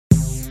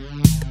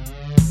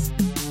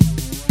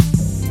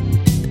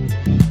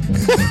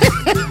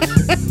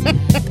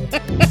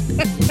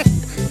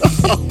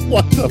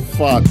What the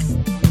fuck?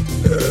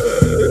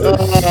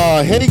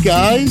 Hey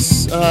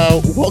guys,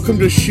 welcome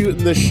to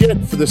Shooting the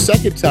Shit for the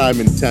second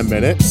time in 10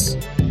 minutes.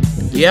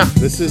 Yeah.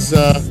 This is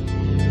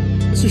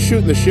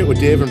Shooting the Shit with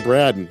Dave and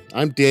Brad, and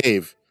I'm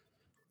Dave.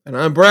 And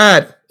I'm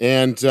Brad.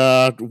 And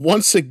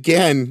once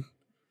again,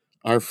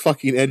 our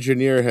fucking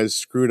engineer has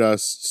screwed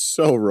us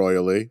so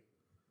royally.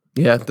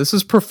 Yeah, this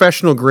is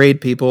professional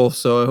grade, people,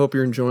 so I hope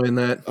you're enjoying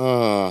that. That's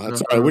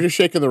all right. We're just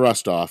shaking the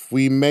rust off.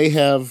 We may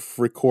have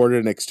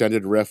recorded an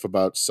extended riff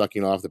about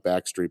sucking off the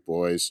Backstreet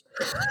Boys.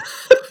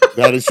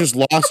 That is just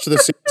lost to the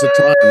sands of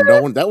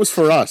time. That was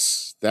for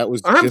us. That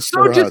was I'm just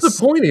so for us.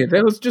 disappointed.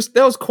 That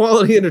was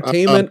quality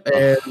entertainment,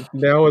 and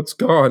now it's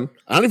gone.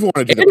 I don't even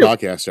want to do the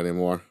podcast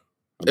anymore.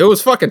 It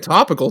was fucking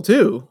topical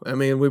too. I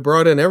mean, we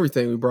brought in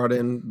everything. We brought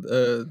in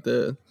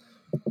the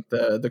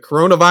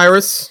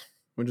coronavirus,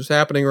 which is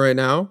happening right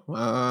now.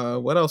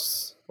 What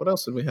else? What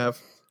else did we have?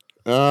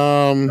 I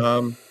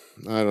don't.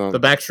 The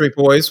Backstreet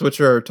Boys, which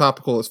are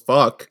topical as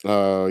fuck.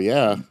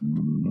 Yeah.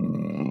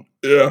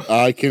 Yeah.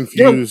 I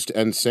confused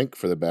NSYNC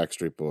for the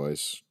Backstreet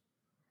Boys.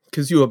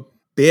 Because you a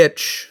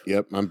bitch.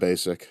 Yep, I'm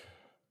basic.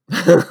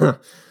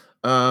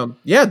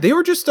 Yeah, they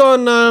were just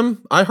on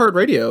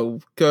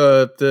iHeartRadio,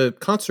 the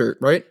concert,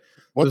 right?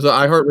 What? There's an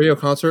iHeartRadio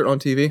concert on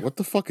TV. What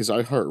the fuck is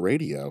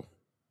iHeartRadio?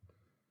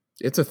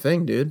 It's a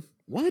thing, dude.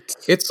 What?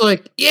 It's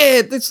like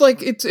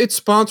it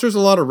sponsors a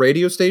lot of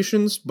radio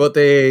stations, but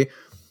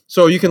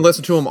so you can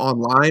listen to them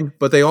online,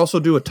 but they also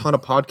do a ton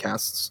of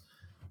podcasts.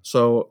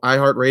 So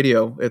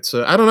iHeartRadio, it's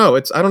I don't know,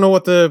 I don't know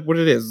what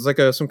it is. It's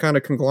like some kind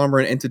of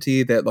conglomerate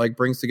entity that like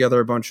brings together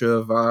a bunch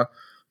of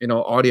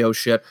audio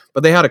shit.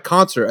 But they had a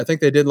concert. I think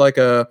they did like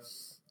a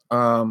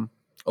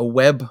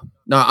web.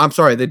 No, I'm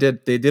sorry, they did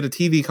a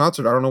TV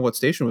concert. I don't know what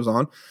station it was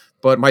on,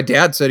 but my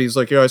dad said he's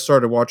like, yeah, I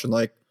started watching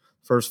like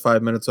first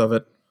 5 minutes of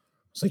it.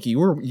 It's like you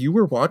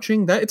were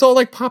watching that. It's all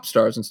like pop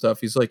stars and stuff.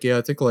 He's like, yeah,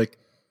 I think like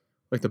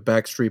the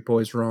Backstreet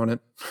Boys were on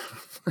it.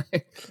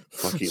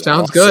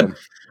 Sounds awesome. Good.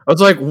 I was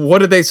like, what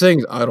did they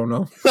sing? I don't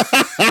know.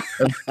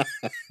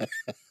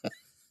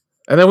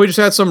 And then we just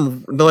had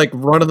some like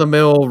run of the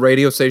mill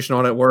radio station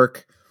on at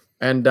work,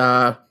 and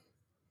all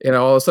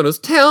of a sudden it was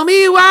 "Tell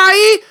Me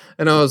Why,"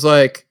 and I was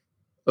like,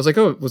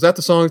 oh, was that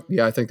the song?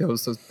 Yeah, I think that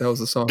was the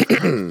song.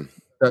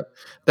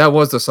 that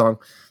was the song.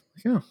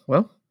 Yeah,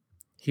 well,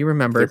 he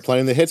remembered. They're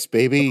playing the hits,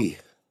 baby.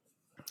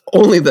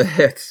 Only the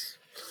hits.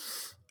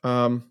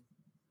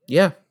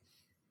 Yeah.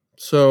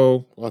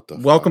 So,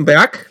 welcome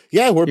back.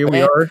 Yeah, we're here. Back.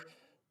 We are.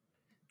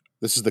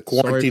 This is the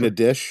quarantine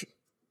edition.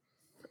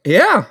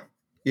 Yeah.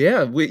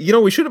 Yeah. We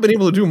should have been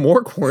able to do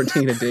more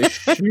quarantine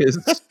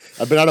editions.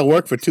 I've been out of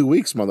work for 2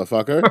 weeks,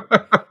 motherfucker.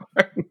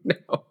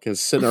 No. Cause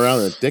sitting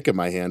around with a dick in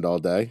my hand all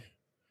day.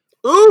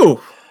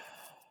 Ooh.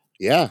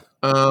 Yeah.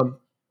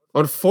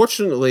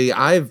 Unfortunately,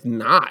 I've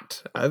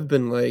not. I've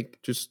been like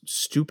just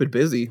stupid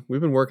busy. We've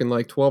been working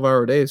like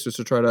 12-hour days just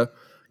to try to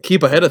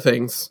keep ahead of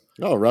things.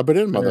 Oh, rub it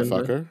in,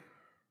 motherfucker.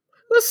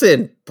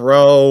 Listen,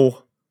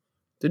 bro.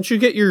 Didn't you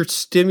get your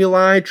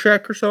stimuli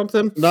check or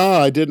something? No,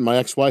 I didn't. My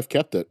ex-wife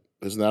kept it.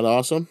 Isn't that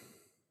awesome?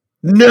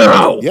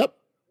 No. Yep.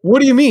 What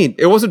do you mean?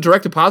 It wasn't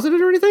direct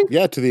deposited or anything?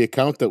 Yeah, to the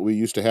account that we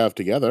used to have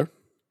together.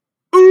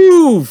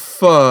 Oof.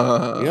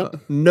 Yep.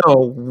 No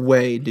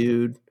way,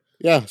 dude.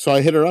 Yeah, so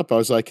I hit her up. I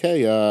was like,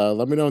 hey,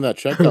 let me know when that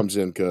check comes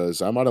in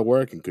because I'm out of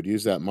work and could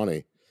use that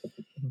money.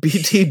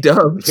 BT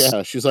dubs.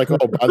 Yeah, she's like, oh,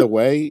 by the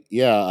way,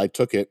 yeah, I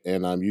took it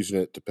and I'm using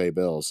it to pay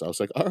bills. I was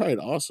like, all right,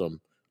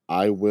 awesome.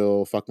 I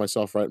will fuck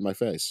myself right in my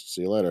face.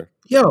 See you later.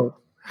 Yo,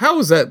 how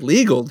is that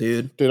legal,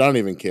 dude? Dude, I don't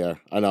even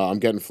care. I know. I'm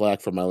getting flack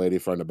from my lady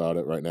friend about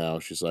it right now.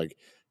 She's like,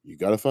 you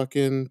got to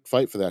fucking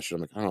fight for that shit.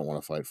 I'm like, I don't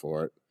want to fight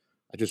for it.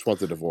 I just want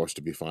the divorce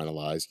to be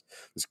finalized.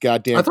 This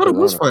goddamn I thought corona.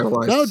 It was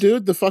finalized. No,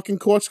 dude, the fucking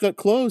courts got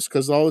closed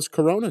because of all this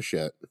corona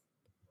shit.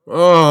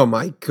 Oh,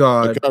 my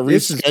God. It got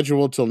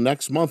rescheduled till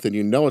next month, and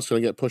you know it's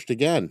going to get pushed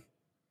again.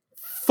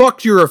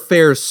 Fucked your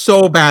affairs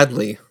so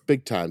badly.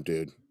 Big time,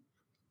 dude.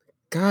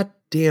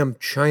 Goddamn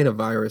China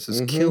virus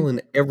is killing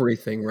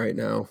everything right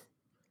now.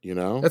 You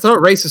know? That's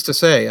not racist to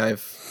say. I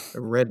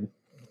read.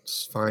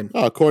 It's fine.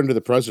 Oh, according to the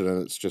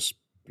president, it's just,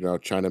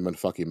 Chinamen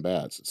fucking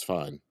bats. It's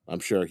fine. I'm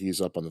sure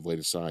he's up on the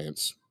latest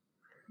science.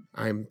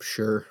 I'm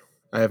sure.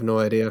 I have no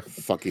idea.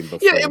 Fucking buffoon.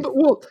 Yeah, but,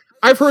 well,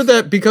 I've heard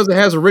that because it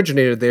has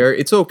originated there,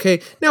 it's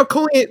okay. Now,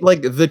 calling it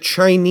like the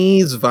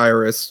Chinese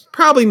virus,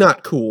 probably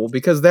not cool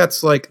because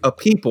that's like a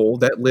people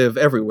that live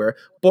everywhere.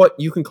 But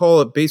you can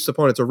call it based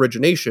upon its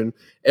origination.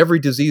 Every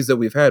disease that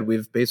we've had,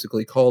 we've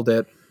basically called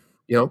it,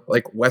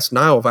 like West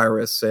Nile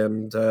virus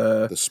and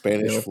the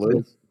Spanish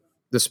flu.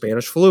 The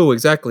Spanish flu,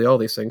 exactly, all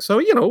these things.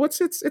 So,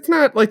 it's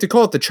not like to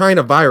call it the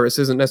China virus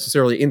isn't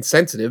necessarily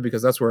insensitive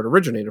because that's where it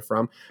originated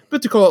from.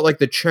 But to call it like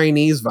the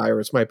Chinese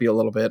virus might be a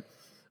little bit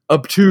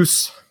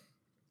obtuse.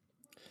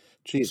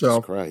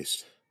 Jesus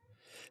Christ.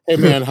 Hey,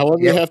 man, however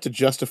you have to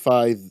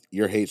justify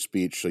your hate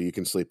speech so you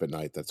can sleep at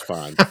night, that's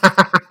fine.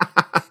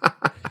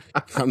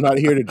 I'm not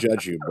here to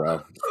judge you,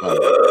 bro.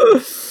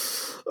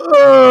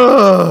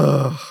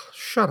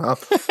 Shut up.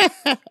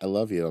 I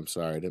love you. I'm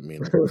sorry. I didn't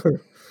mean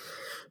it.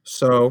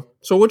 So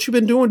what you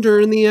been doing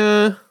during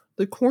the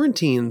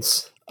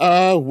quarantines?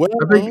 Well,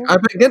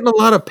 I've been getting a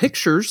lot of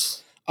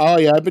pictures. oh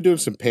yeah, I've been doing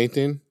some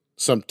painting,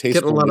 some Getting a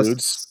tasteful lot of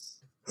nudes.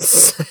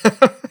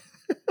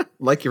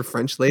 like your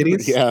French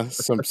ladies. Yeah,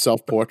 some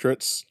self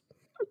portraits.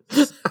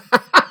 It's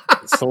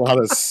a lot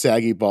of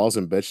saggy balls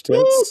and bitch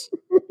tits.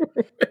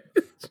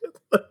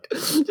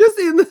 Just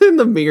in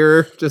the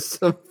mirror, just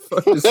sitting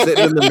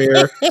in the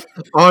mirror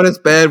on his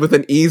bed with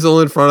an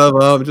easel in front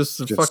of him, just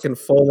a fucking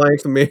full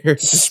length mirror,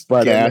 just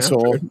Spread getting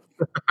asshole.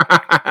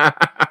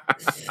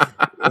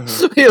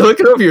 Hey,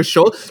 looking over your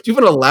shoulder. Do you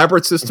have an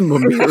elaborate system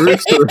of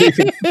mirrors where you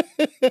can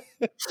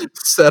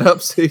set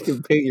up so you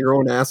can paint your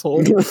own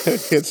asshole?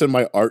 It's in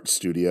my art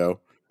studio.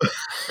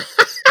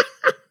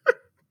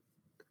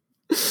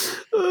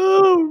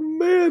 Oh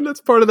man,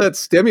 that's part of that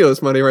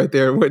stimulus money right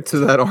there. Went to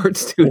that art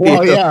studio.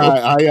 Well,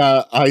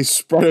 yeah, I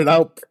spread it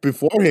out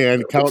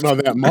beforehand, counting on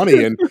that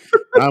money, and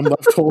I'm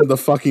left holding the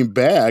fucking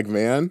bag,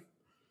 man.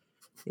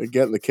 And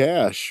getting the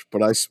cash,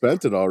 but I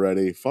spent it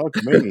already.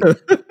 Fuck me.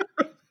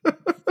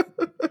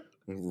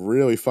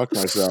 Really fucked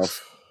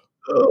myself.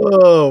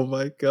 Oh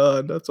my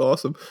god, that's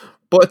awesome.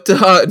 But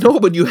no,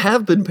 but you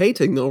have been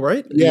painting though,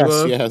 right?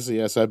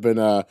 Yes. I've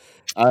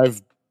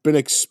been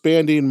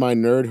expanding my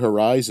nerd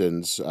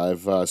horizons.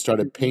 I've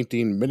started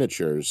painting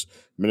miniature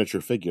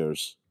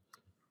figures.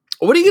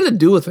 What are you gonna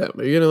do with them?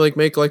 Are you gonna like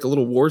make like a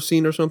little war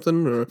scene or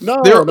something? Or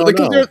No. they're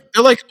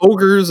like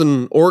ogres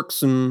and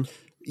orcs and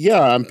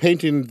Yeah, I'm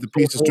painting the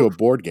pieces to a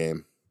board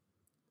game.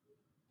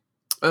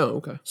 oh,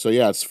 okay. So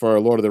yeah, it's for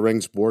a Lord of the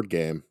Rings board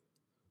game.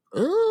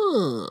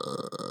 Oh,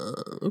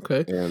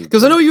 okay. And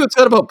Because I know you had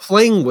said about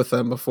playing with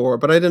them before,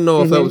 but I didn't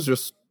know if that was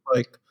just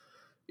like,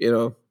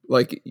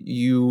 like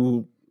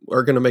you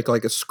are gonna make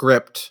like a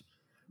script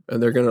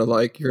and you're gonna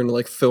like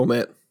film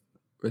it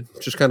and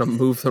just kind of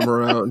move them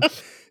around.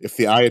 if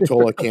the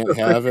Ayatollah can't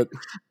have it,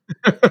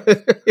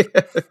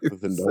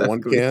 then no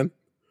one can.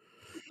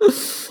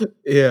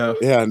 Yeah.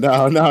 Yeah,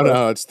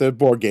 no. It's the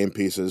board game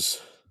pieces.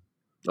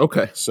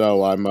 Okay.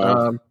 So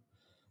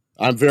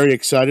I'm very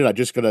excited. I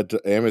just got an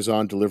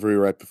Amazon delivery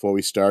right before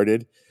we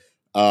started.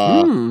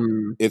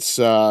 This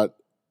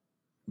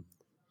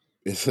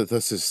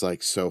is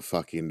like so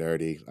fucking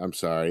nerdy. I'm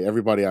sorry,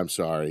 everybody. I'm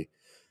sorry.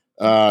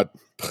 A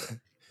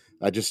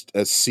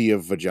sea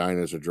of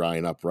vaginas are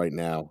drying up right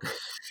now.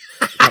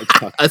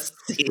 A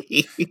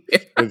sea.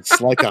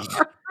 It's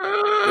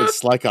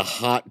like a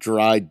hot,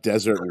 dry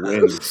desert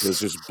wind is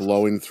just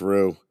blowing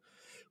through.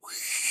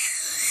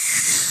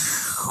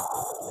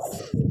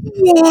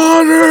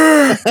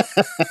 Water.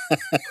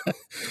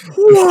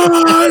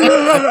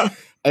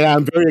 Yeah,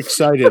 I'm very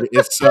excited.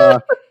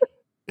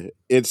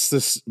 It's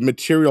this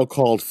material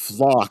called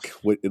flock.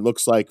 It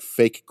looks like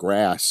fake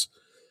grass.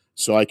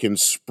 So I can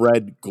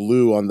spread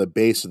glue on the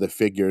base of the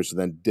figures and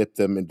then dip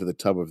them into the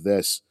tub of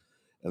this,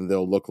 and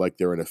they'll look like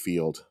they're in a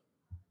field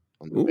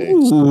on the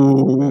base.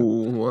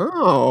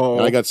 Wow.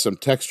 And I got some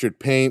textured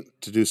paint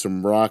to do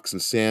some rocks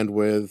and sand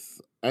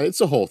with.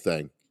 It's a whole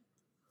thing.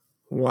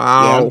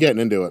 Wow. Yeah, I'm getting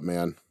into it,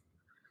 man.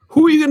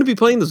 Who are you going to be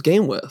playing this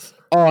game with?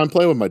 Oh, I'm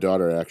playing with my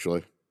daughter,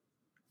 actually.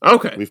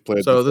 Okay. We've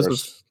played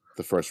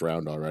the first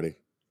round already.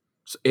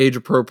 It's age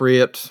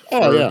appropriate.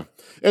 Oh, yeah.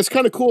 It's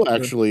kind of cool,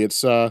 actually.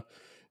 It's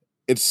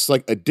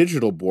like a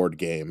digital board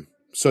game.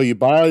 So you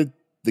buy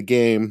the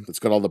game that's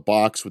got all the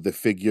box with the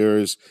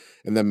figures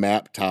and the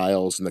map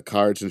tiles and the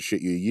cards and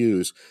shit you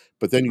use,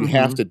 but then you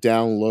have to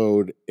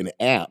download an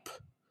app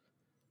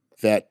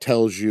that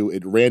tells you,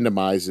 it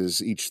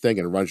randomizes each thing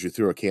and runs you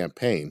through a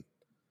campaign.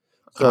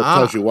 So it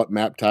tells you what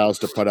map tiles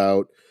to put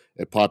out.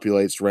 It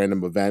populates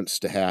random events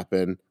to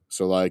happen.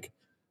 So like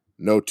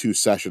no two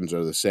sessions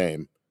are the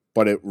same,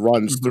 but it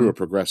runs through a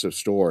progressive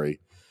story.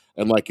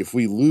 And like if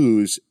we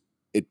lose,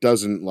 it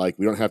doesn't like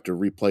we don't have to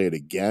replay it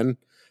again.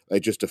 It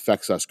just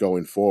affects us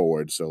going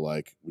forward. So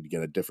like we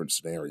get a different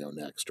scenario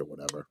next or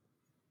whatever.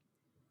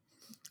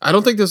 I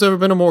don't think there's ever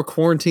been a more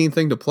quarantine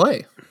thing to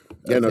play.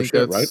 Yeah, no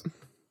shit, right?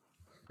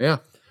 Yeah.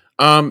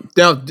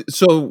 Now,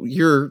 so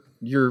your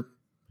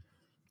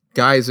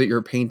guys that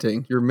you're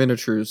painting, your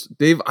miniatures,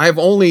 you've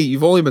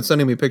only been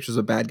sending me pictures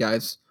of bad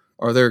guys.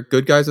 Are there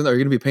good guys in there? Are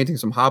you going to be painting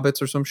some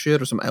hobbits or some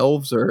shit or some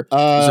elves or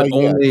is it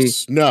only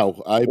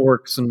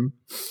orcs and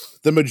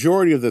the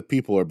majority of the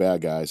people are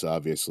bad guys,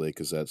 obviously,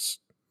 because that's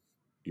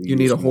you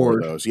need a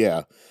horde. Of those,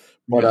 yeah.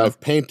 But I've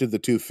painted the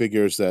two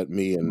figures that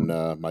me and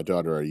my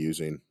daughter are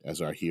using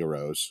as our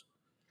heroes.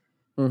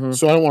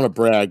 So I don't want to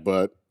brag,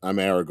 but I'm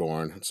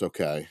Aragorn. It's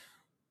okay.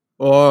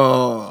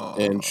 Oh,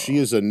 and she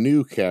is a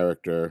new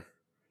character,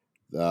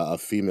 a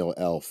female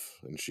elf,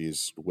 and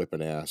she's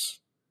whipping ass.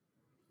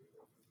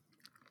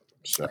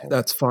 So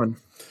that's fun.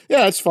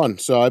 Yeah, it's fun.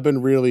 So I've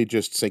been really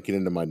just sinking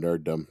into my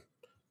nerddom.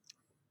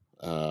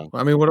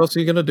 I mean, what else are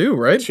you gonna do,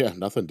 right? Yeah,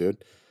 nothing,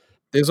 dude.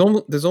 There's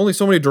only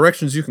so many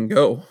directions you can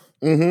go.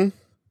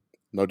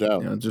 No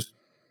doubt. Yeah,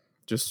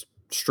 just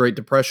straight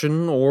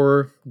depression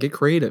or get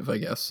creative, I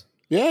guess.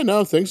 Yeah,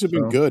 no, things have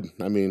been good.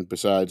 I mean,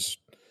 besides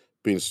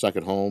being stuck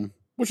at home,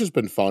 which has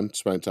been fun,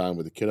 spending time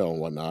with the kiddo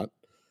and whatnot.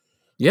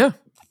 Yeah,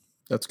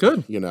 that's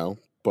good. You know,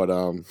 But I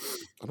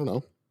don't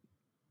know.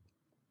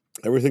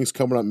 Everything's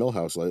coming up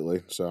Millhouse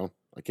lately, so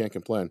I can't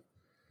complain.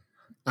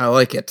 I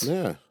like it.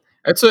 Yeah.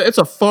 It's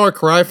a far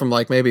cry from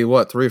like maybe 3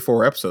 or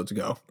 4 episodes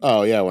ago.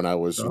 Oh yeah, when I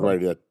was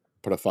ready to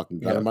put a fucking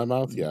gun in my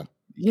mouth. Yeah.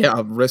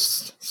 Yeah,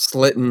 wrist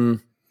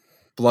slitting,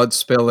 blood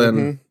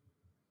spilling,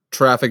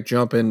 traffic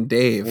jumping,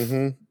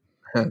 Dave.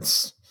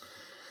 It's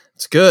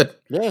good.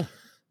 Yeah.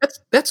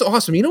 That's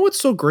awesome. You know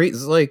what's so great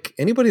is like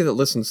anybody that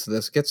listens to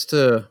this gets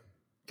to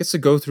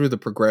go through the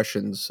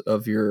progressions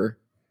of your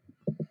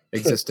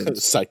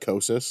existence.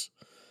 Psychosis.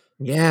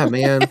 Yeah,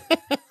 man.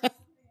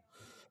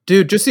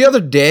 Dude, just the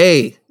other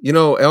day, I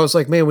was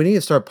like, man, we need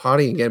to start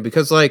potting again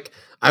because like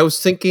I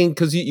was thinking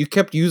because you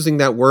kept using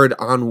that word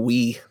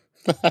ennui.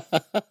 And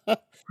I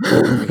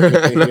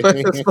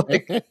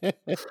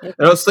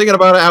was thinking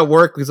about it at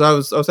work because I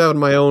was having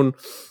my own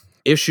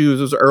issues.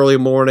 It was early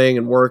morning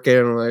and working.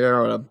 And I'm like, I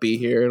don't want to be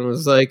here. And it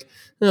was like,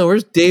 no,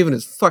 where's Dave and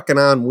his fucking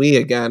ennui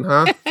again,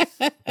 huh?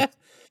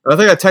 I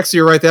think I texted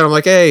you right there. I'm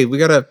like, hey, we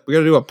gotta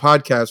do a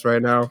podcast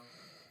right now.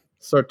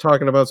 Start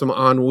talking about some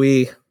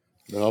ennui.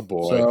 Oh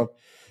boy. So,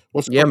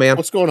 man.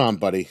 What's going on,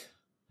 buddy?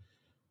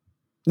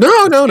 No,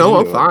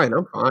 I'm fine.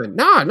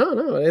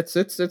 No.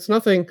 It's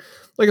nothing.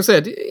 Like I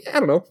said, I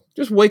don't know.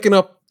 Just waking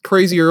up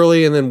crazy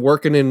early and then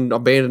working in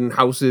abandoned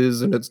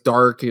houses and it's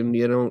dark and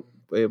you don't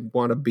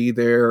want to be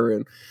there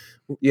and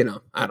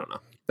I don't know.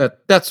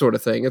 That sort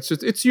of thing.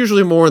 It's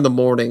usually more in the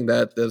morning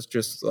that there's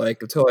just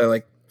like until I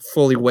like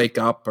fully wake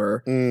up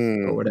or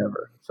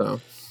whatever.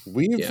 So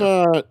we've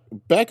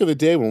back in the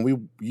day when we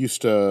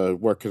used to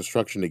work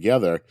construction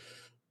together,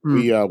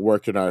 we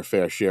worked in our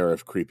fair share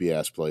of creepy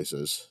ass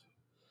places.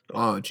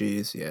 Oh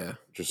geez, yeah.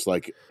 Just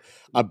like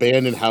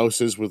abandoned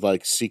houses with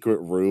like secret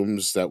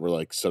rooms that were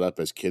like set up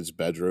as kids'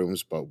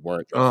 bedrooms but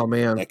weren't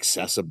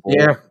accessible.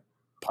 Yeah.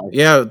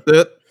 Yeah.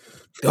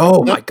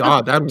 Oh my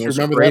god, that was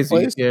crazy. That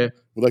place? Yeah.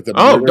 With like the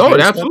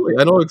absolutely.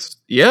 I know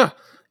yeah.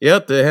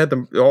 They had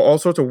all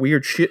sorts of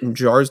weird shit in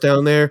jars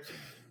down there.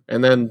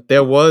 And then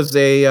there was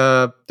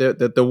the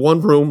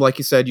one room, like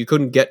you said, you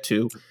couldn't get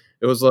to.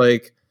 It was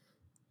like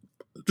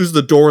just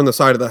the door on the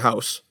side of the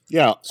house.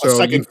 Yeah,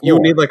 so you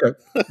need like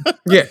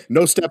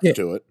no steps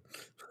to it.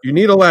 You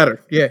need a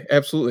ladder. Yeah,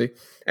 absolutely.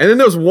 And then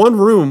there was one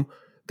room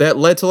that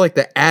led to like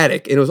the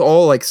attic, and it was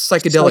all like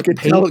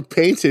psychedelic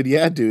painted.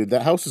 Yeah, dude,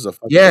 that house is a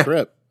fucking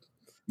trip.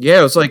 Yeah,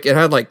 it was like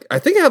I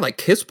think it had like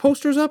Kiss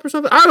posters up or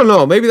something. I don't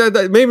know. Maybe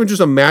maybe I'm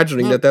just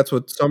imagining that's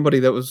what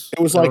somebody that was. It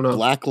was like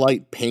black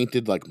light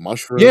painted like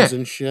mushrooms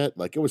and shit.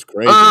 Like it was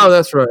crazy. Oh,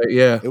 that's right.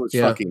 Yeah, it was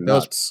fucking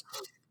nuts.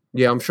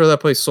 I'm sure that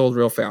place sold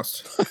real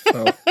fast.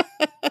 So.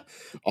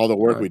 All the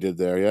work we did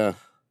there, yeah.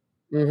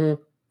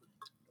 Mm-hmm.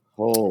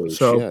 Holy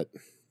shit.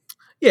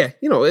 Yeah,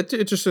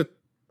 it's just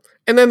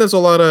and then we have a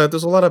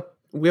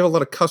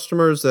lot of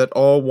customers that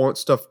all want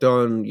stuff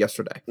done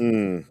yesterday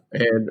and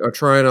are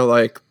trying to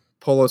like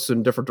pull us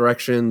in different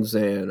directions,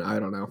 and I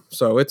don't know.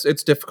 So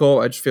it's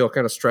difficult. I just feel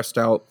kind of stressed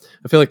out.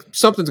 I feel like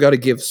something's got to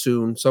give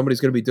soon.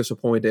 Somebody's going to be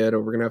disappointed, or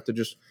we're going to have to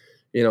just,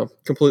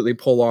 completely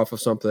pull off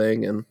of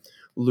something and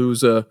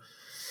lose a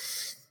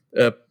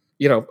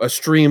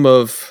stream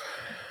of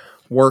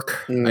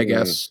work, I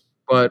guess.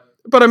 But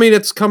I mean,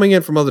 it's coming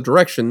in from other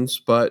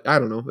directions. But I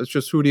don't know. It's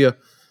just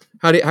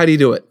how do you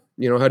do it?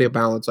 How do you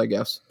balance? I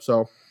guess.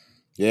 So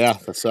yeah,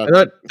 that's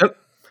that.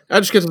 I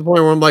just get to the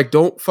point where I'm like,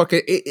 don't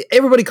fucking.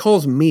 Everybody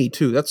calls me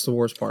too. That's the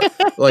worst part.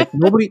 Like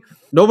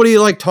nobody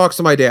like talks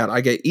to my dad.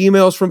 I get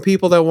emails from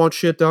people that want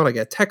shit done. I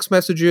get text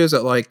messages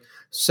at like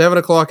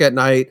 7:00 at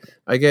night.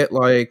 I get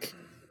like.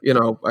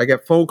 I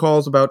get phone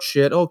calls about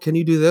shit. Oh, can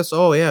you do this?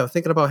 Oh, yeah,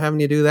 thinking about having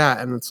you do that.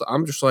 And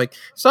I'm just like,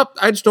 stop.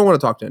 I just don't want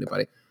to talk to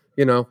anybody.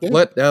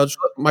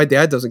 My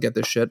dad doesn't get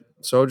this shit.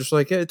 So just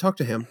like, yeah, talk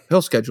to him.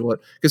 He'll schedule it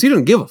because he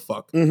doesn't give a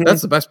fuck. Mm-hmm.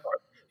 That's the best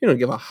part. He doesn't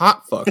give a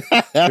hot fuck.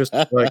 Just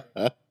like,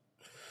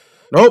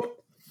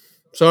 nope.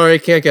 Sorry,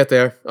 can't get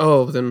there.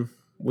 Oh, then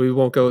we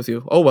won't go with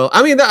you. Oh, well.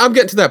 I mean, I'm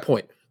getting to that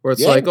point where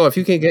it's like, oh, if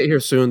you can't get here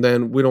soon,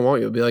 then we don't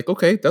want you. It'll be like,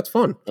 okay, that's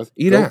fun.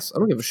 Eat ass. I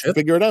don't give a shit.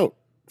 Figure it out.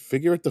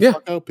 Figure it the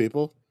fuck out,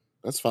 people.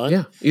 That's fine.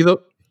 Yeah.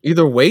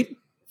 Either wait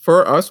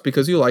for us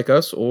because you like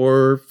us,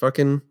 or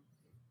fucking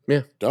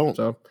don't.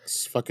 So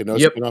it's fucking no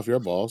skin off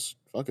your balls.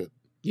 Fuck it.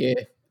 Yeah.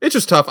 It's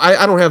just tough.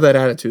 I don't have that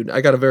attitude.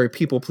 I got a very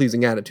people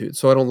pleasing attitude,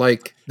 so I don't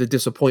like the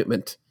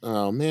disappointment.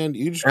 Oh man,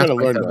 you just gotta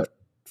learn to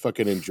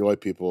fucking enjoy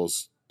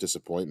people's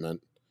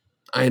disappointment.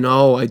 I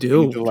know, I do.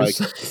 You need to like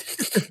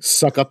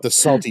suck up the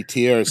salty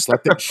tears,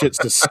 let that shit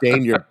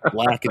sustain your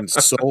blackened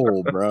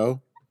soul,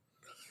 bro.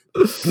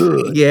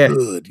 Good.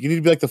 You need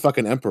to be like the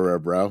fucking emperor,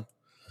 bro.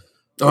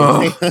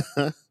 Oh,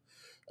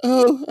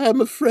 oh,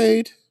 I'm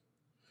afraid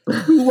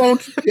we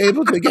won't be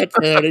able to get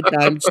there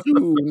anytime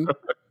soon.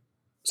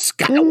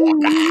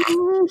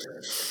 Skywalker.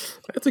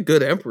 That's a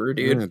good emperor,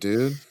 dude. Yeah,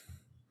 dude.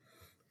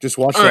 Just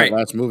watch that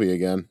last movie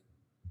again.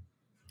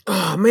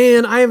 Oh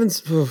man, I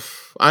haven't.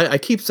 I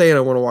keep saying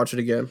I want to watch it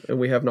again, and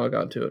we have not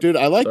gotten to it. Dude,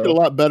 I liked it a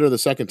lot better the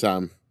second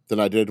time than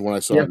I did when I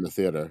saw it in the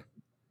theater.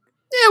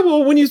 Yeah,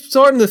 well, when you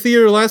saw it in the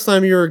theater last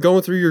time, you were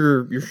going through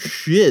your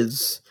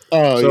shiz.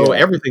 Oh So yeah,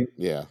 everything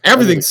yeah.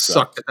 everything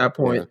sucked at that Yeah.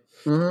 point.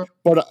 Mhm.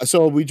 But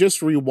so we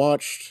just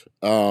rewatched.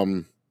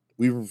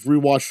 We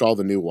rewatched all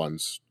the new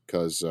ones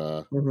because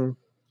I Mhm.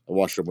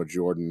 watched them with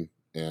Jordan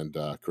and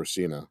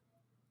Christina,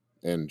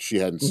 and she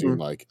hadn't seen Mhm.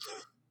 like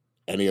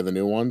any of the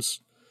new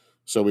ones.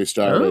 So we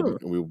started. Oh.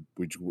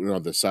 We went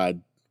on the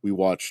side. We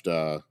watched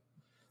the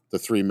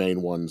three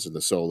main ones in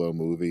the Solo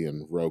movie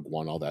and Rogue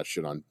One, all that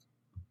shit on.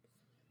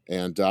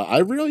 And I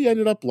really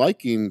ended up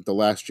liking The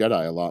Last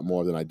Jedi a lot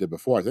more than I did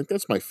before. I think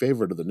that's my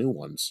favorite of the new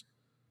ones,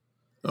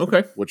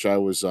 Okay. which I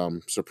was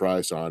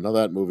surprised on. I know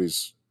that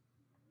movie's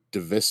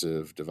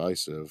divisive,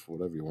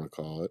 whatever you want to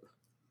call it.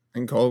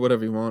 You can call it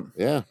whatever you want.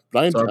 Yeah,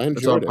 but I It's our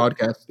enjoyed it.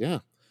 podcast. Yeah,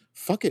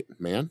 fuck it,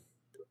 man.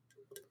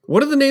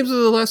 What are the names of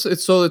the last?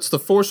 It's The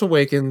Force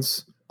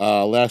Awakens.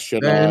 Last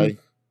Jedi, Then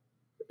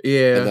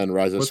yeah. and then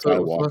Rise of What's the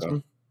last Skywalker.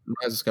 one?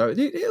 Rise of Skywalker.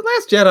 Dude,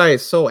 Last Jedi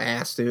is so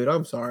ass, dude.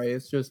 I'm sorry.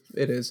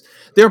 It is.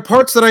 There are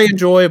parts that I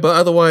enjoy, but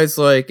otherwise,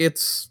 like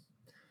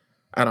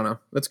I don't know.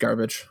 It's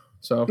garbage.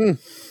 So, Well,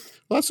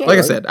 that's all like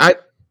I right. said,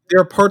 there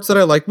are parts that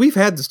I like. We've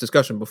had this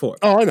discussion before.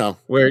 Oh, I know.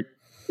 Where,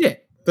 yeah,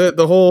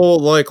 the whole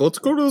like, let's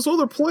go to this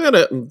other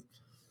planet and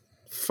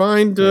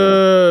find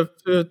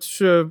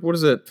what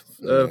is it?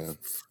 Yeah.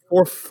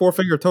 Four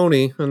finger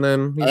Tony, and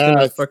then he's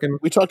gonna fucking.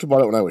 We talked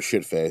about it when I was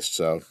shit faced,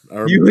 so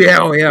I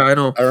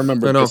know. I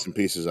remember I know. bits and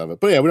pieces of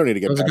it. But yeah, we don't need to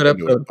get That was a back good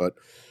into episode. it.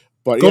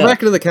 But Go yeah, back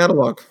into the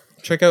catalog.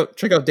 Check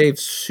out Dave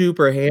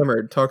super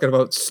hammered talking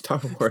about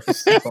Star Wars.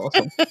 It's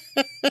awesome.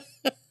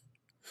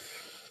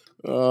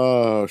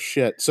 Oh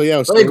shit. So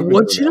yeah, so Like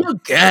what you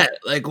don't get.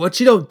 Like what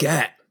you don't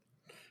get.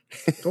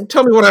 Don't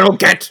tell me what I don't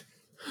get.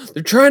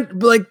 They're trying to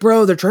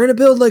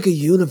build like a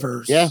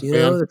universe. Yeah, you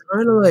know, they're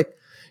trying to like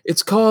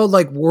it's called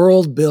like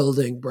world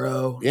building,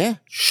 bro. Yeah.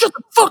 Shut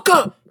the fuck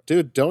up.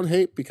 Dude, don't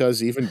hate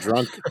because even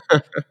drunk,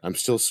 I'm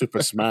still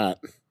super smart.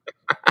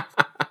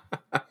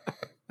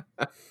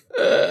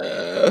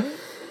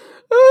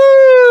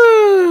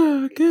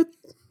 Good.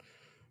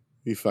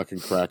 You fucking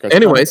cracker.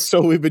 Anyways.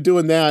 So we've been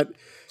doing that.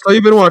 So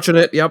you've been watching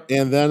it, yep.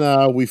 And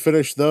then we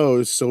finished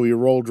those, so we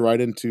rolled right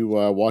into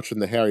watching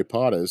the Harry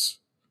Potters.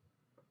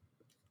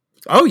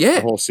 Oh yeah.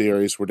 The whole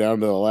series. We're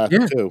down to the last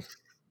two.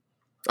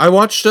 I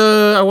watched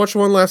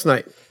one last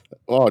night.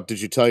 Oh,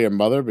 did you tell your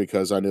mother?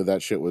 Because I knew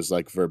that shit was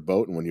like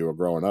verboten when you were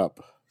growing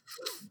up.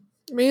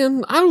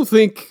 Man, I don't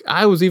think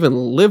I was even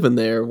living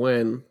there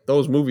when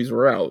those movies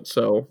were out,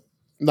 so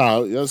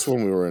No, that's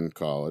when we were in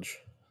college.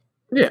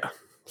 yeah.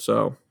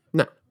 So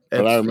no.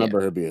 But I remember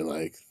her being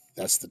like,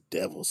 that's the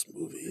devil's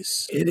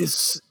movies. It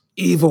is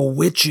evil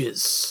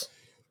witches.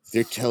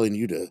 They're telling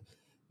you to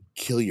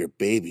kill your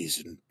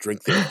babies and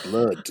drink their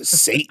blood to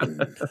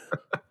Satan.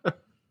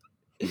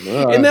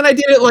 And then I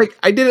did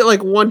it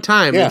like one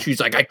time, and she's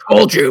like, "I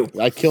told you."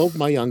 I killed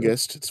my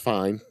youngest. It's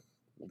fine.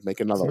 We'll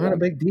make another one. Not a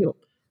big deal.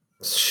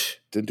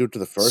 Didn't do it to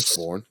the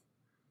firstborn.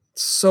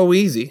 So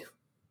easy.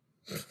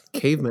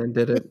 Cavemen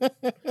did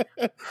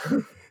it.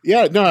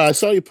 Yeah, no, I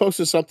saw you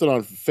posted something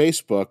on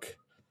Facebook.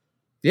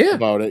 Yeah,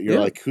 about it. You're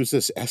like, who's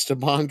this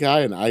Esteban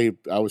guy? And I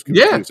was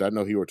confused. I didn't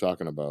know who you were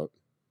talking about.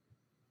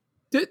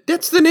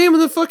 That's the name of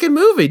the fucking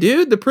movie,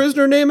 dude. The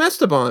prisoner named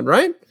Esteban,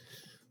 right?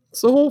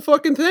 It's the whole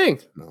fucking thing.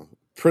 No.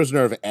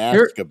 Prisoner of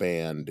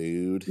Azkaban,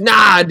 dude.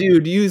 Nah,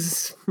 dude.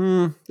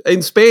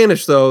 In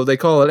Spanish, though, they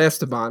call it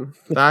Esteban.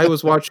 I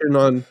was watching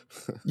on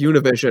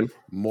Univision.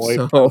 Muy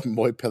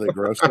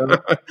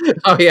peligroso.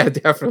 Oh, yeah,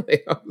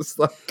 definitely. I was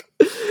like,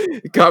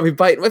 it got me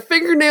biting my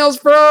fingernails,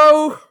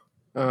 bro.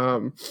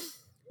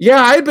 Yeah,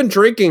 I had been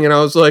drinking, and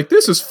I was like,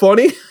 this is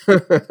funny.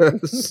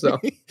 So,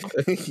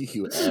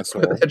 you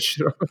asshole. That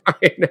shit,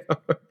 I know.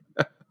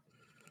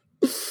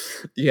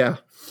 Yeah.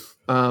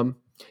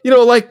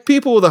 Like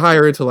people with a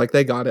higher intellect,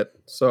 they got it.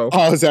 So,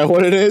 oh, is that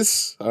what it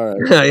is? All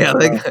right. Yeah,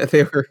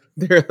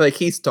 they're like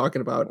he's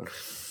talking about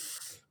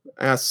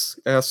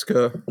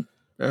Azkaban.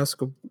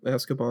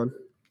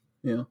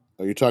 Yeah.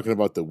 Are you talking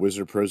about the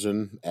wizard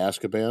prison,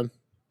 Azkaban?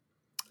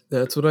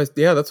 That's what I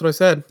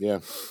said. Yeah.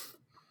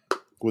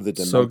 Where the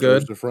Dementors so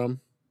good. are from?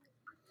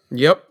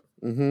 Yep.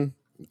 Mm-hmm.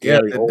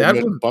 Gary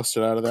Oldman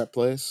busted out of that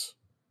place.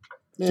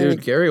 Man,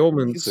 dude, Gary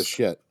Oldman. He's a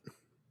shit.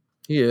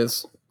 He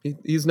is.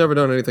 He's never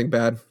done anything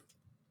bad.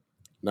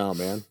 No,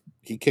 man.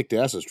 He kicked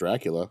ass as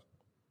Dracula.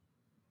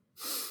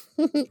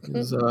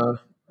 He's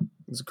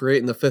great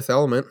in The Fifth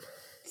Element.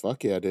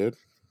 Fuck yeah, dude.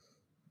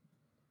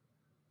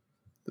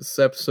 This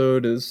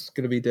episode is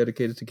going to be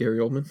dedicated to Gary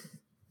Oldman.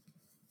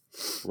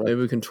 Right.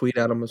 Maybe we can tweet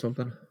at him or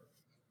something.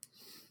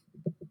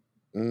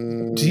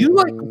 Do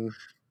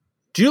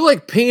you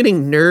like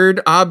painting nerd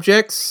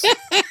objects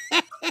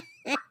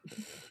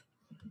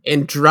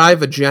and dry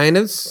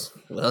vaginas?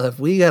 Well, if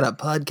we got a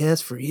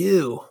podcast for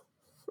you.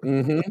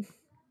 Mm-hmm.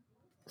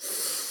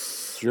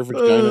 Is your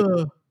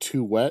vagina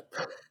too wet?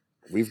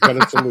 We've got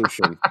a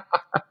solution.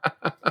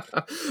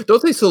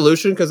 Don't say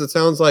solution because it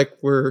sounds like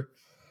we're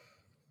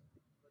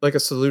like a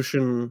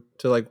solution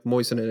to like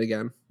moisten it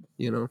again,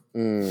 you know?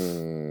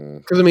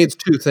 Because it means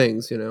two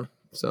things, you know?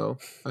 So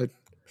I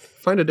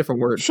find a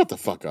different word. Shut the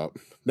fuck up.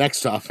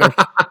 Next topic.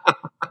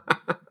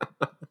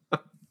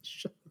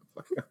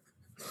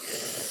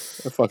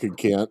 fucking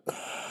can't.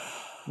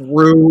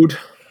 Rude.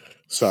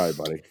 Sorry,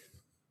 buddy.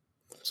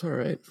 It's all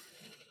right.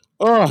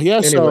 Oh, yeah.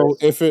 Anyways. So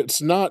if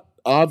it's not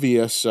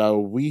obvious,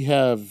 we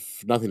have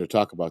nothing to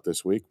talk about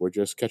this week. We're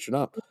just catching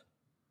up.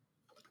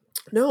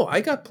 No,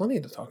 I got plenty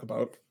to talk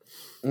about.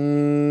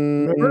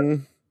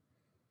 Remember?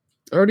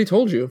 I already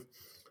told you.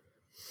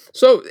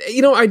 So,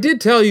 I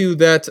did tell you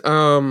that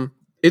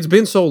it's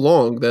been so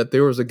long that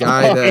there was a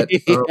guy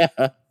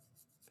that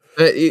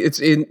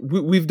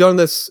we've done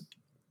this.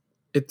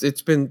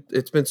 It's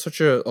been such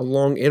a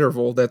long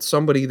interval that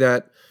somebody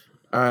that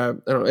I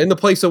don't know, in the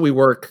place that we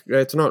work,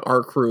 it's not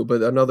our crew,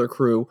 but another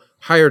crew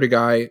hired a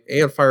guy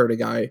and fired a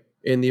guy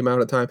in the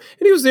amount of time.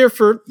 And he was there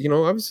for,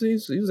 obviously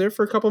he was there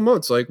for a couple of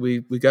months. Like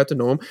we got to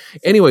know him.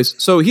 Anyways,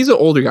 so he's an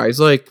older guy. He's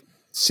like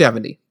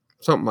 70,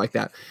 something like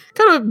that.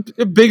 Kind of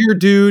a bigger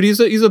dude. He's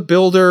a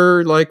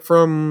builder, like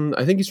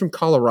I think he's from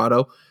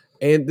Colorado.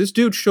 And this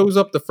dude shows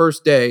up the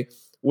first day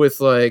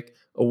with like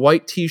a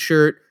white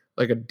t-shirt,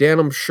 like a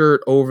denim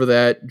shirt over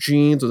that,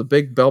 jeans with a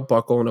big belt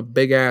buckle and a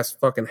big ass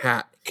fucking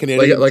hat.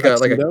 Canadian like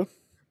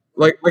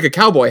a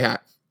cowboy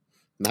hat.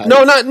 Nice.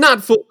 No,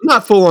 not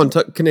full on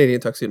Canadian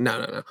tuxedo.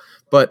 No.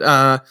 But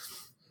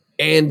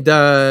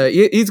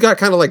he's got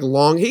kind of like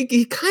long.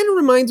 He kind of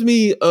reminds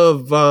me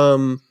of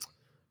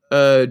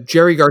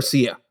Jerry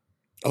Garcia.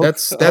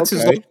 That's okay.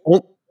 his like,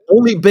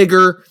 only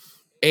bigger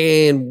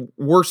and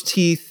worse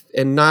teeth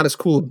and not as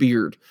cool a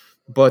beard.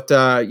 But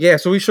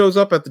so he shows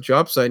up at the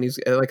job site and he's,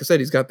 like I said,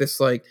 he's got this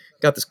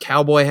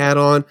cowboy hat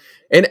on.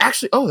 And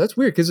actually, that's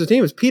weird because his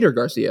name is Peter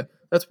Garcia.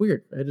 That's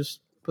weird. I just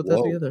put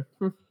that together.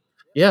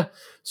 Yeah.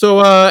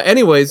 So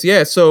anyways,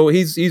 so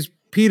he's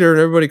Peter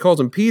and everybody calls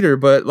him Peter,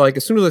 but like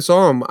as soon as I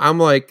saw him, I'm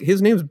like,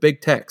 his name's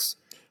Big Tex.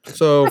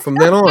 So from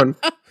then on,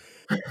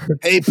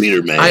 hey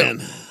Peter,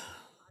 man.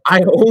 I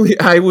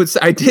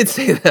did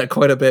say that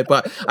quite a bit,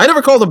 but I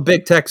never called him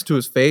Big Tex to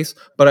his face,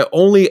 but I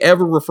only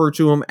ever refer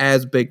to him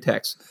as Big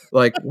Tex.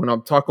 Like when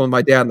I'm talking with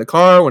my dad in the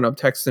car, when I'm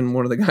texting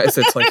one of the guys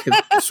that's like his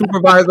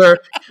supervisor,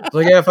 it's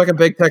like, yeah, fucking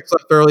Big Tex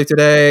left early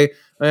today.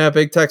 Yeah,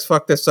 Big Tex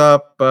fucked this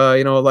up,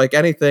 like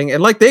anything.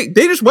 And like they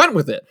just went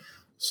with it.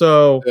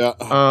 So,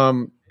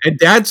 and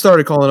dad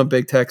started calling him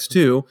Big Tex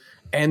too.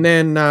 And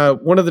then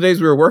one of the days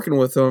we were working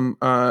with him,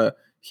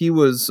 he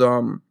was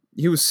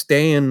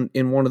staying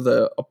in one of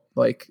the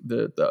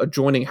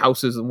adjoining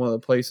houses in one of the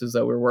places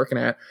that we were working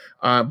at.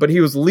 But he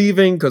was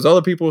leaving because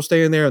other people were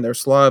staying there and they're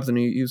slubs, and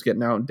he was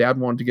getting out, and dad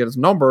wanted to get his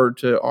number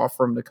to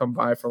offer him to come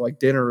by for like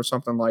dinner or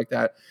something like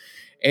that.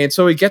 And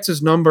so he gets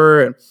his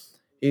number, and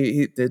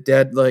the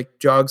dad like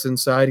jogs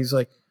inside. He's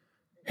like,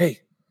 hey,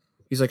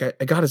 he's like,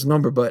 I got his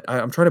number, but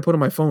I'm trying to put on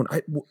my phone.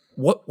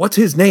 What's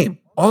his name?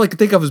 All I can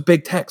think of is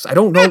Big Tex. I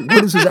don't know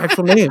what is his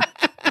actual name.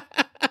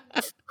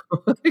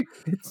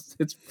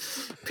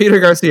 it's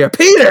Peter Garcia.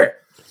 Peter!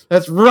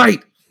 That's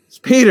right. It's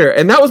Peter.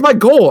 And that was my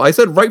goal. I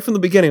said right from the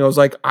beginning, I was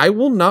like, I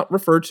will not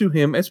refer to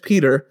him as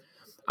Peter.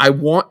 I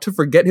want to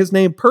forget his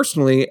name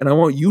personally, and I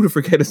want you to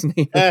forget his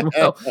name as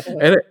well.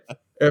 And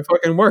it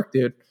fucking worked,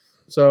 dude.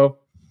 So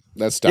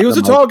he was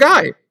a tall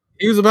guy.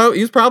 He was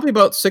probably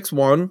about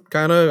 6'1",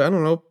 kind of, I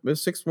don't know,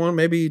 6'1",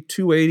 maybe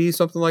 280,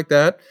 something like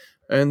that.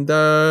 And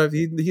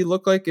he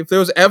looked like if there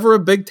was ever a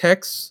Big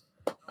Tex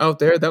out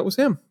there, that was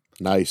him.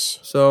 Nice.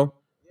 So,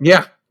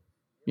 yeah.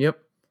 Yep.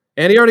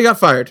 And he already got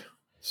fired.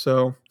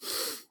 So,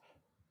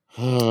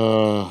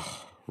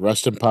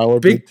 rest in power,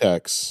 Big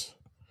Tex.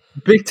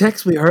 Big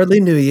Tex, we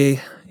hardly knew ye.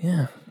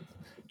 Yeah.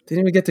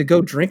 Didn't even get to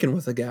go drinking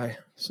with the guy.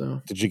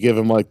 So, did you give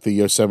him like the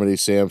Yosemite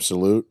Sam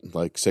salute,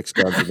 like 6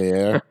 guns in the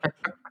air?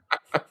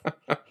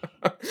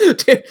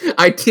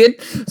 I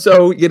did.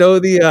 So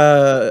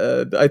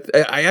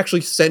I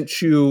actually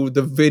sent you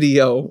the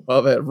video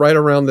of it right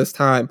around this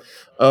time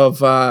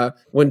of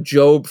when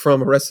Job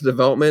from Arrested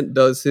Development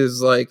does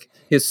his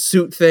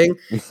suit thing.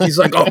 He's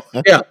like, oh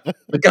yeah,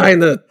 the guy in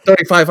the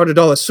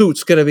 $3,500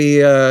 suit's gonna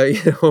be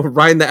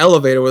riding the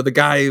elevator with the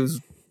guy who's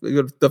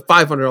the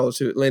 $500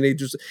 suit, and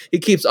he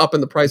keeps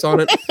upping the price on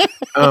it.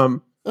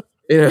 The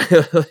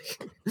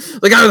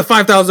guy with the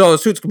 $5,000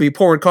 suit's gonna be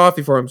pouring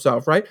coffee for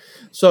himself, right?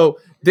 So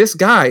this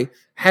guy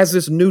has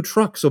this new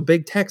truck. So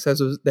Big Tex has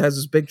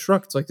this big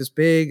truck. It's like this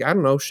big, I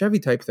don't know, Chevy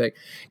type thing.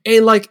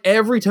 And like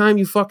every time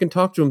you fucking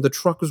talk to him, the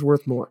truck was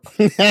worth more.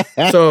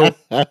 So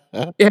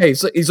yeah,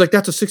 he's like,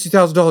 that's a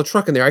 $60,000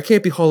 truck in there. I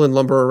can't be hauling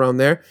lumber around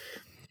there.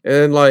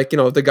 And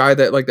the guy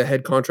that like the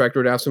head contractor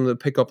would ask him to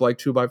pick up like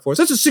 2x4s.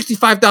 That's a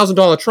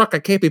 $65,000 truck. I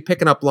can't be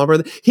picking up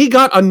lumber. He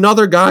got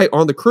another guy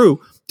on the crew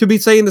to be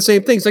saying the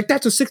same thing. He's like,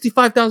 that's a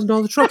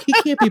 $65,000 truck. He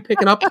can't be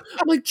picking up.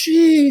 I'm like,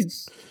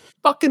 jeez.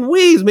 Fucking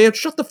wheeze, man.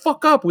 Shut the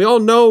fuck up. We all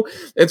know.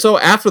 And so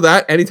after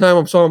that, anytime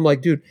I saw him, like,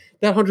 dude,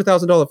 that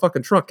 $100,000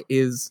 fucking truck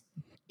is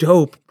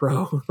dope,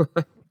 bro.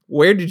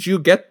 Where did you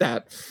get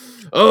that?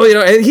 Oh,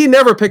 and he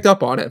never picked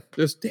up on it.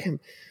 Just damn,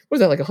 what is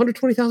that, like a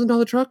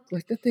 $120,000 truck?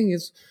 Like that thing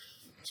is.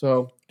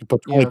 So you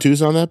put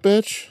 22s on that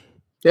bitch?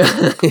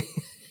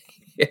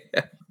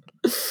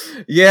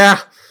 Yeah.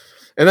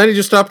 And then he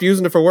just stopped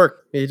using it for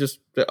work. He just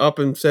up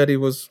and said he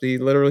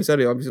literally said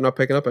he's not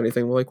picking up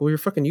anything. We're like, well, you're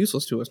fucking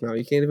useless to us now.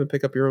 You can't even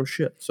pick up your own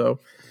shit. So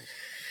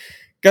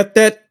got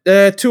that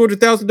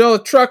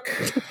 $200,000 truck.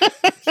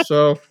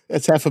 So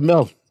That's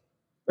 $500,000.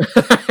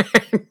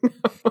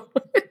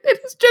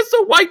 It's just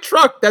a white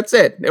truck. That's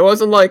it. It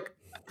wasn't like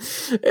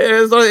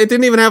it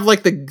didn't even have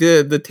like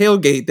the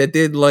tailgate that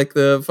did like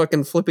the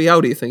fucking flippy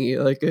outy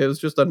thingy. Like it was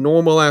just a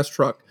normal ass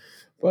truck.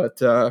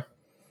 But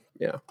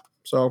yeah.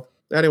 So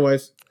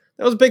anyways,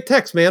 that was a big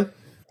text, man.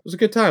 It was a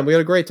good time. We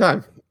had a great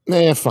time.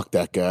 Man, fuck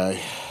that guy.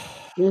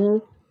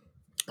 Mm-hmm.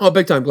 Oh,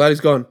 big time. Glad he's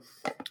gone.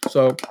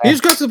 So he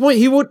just got to the point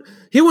he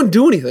wouldn't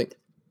do anything.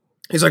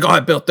 He's like, oh,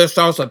 I built this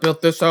house, I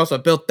built this house, I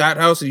built that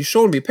house, and he's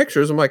showing me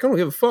pictures. I'm like, I don't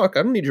give a fuck.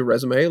 I don't need your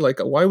resume. Like,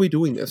 why are we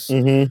doing this?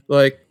 Mm-hmm.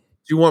 Like,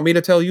 do you want me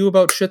to tell you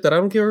about shit that I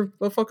don't care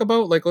a fuck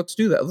about? Like, let's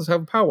do that. Let's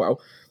have a powwow.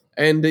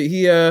 And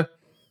he was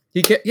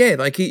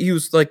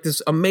like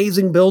this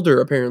amazing builder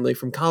apparently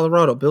from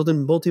Colorado,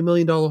 building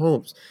multi-million-dollar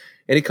homes.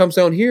 And he comes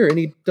down here and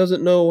he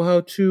doesn't know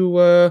how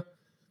to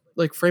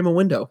like frame a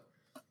window.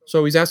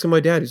 So he's asking my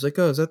dad. He's like,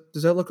 oh,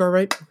 does that look all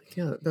right? I'm like,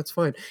 yeah, that's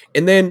fine.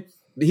 And then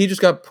he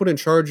just got put in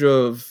charge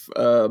of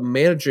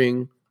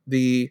managing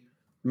the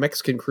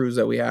Mexican crews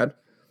that we had,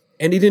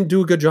 and he didn't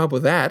do a good job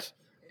with that.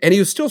 And he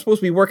was still supposed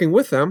to be working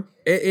with them,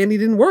 and he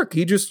didn't work.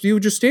 He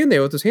would just stand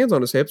there with his hands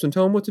on his hips and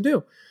tell him what to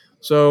do.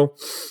 So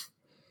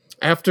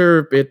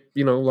after it,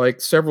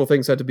 like several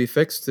things had to be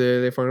fixed,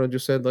 they finally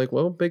just said, like,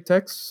 well, Big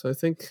Tex, I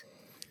think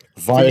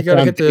you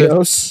gotta hit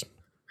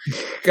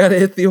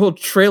the old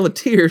Trail of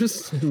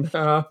Tears. And,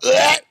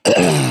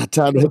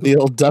 time to hit the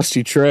old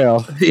dusty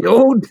trail. The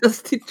old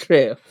dusty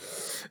trail.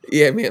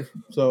 Yeah, man.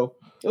 So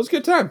it was a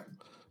good time.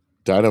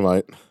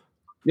 Dynamite.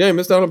 Yeah, you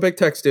missed out on Big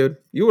Tex, dude.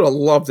 You would have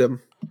loved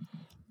him.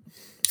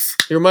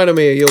 He reminded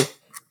me of you.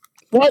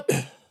 What?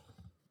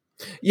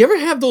 You ever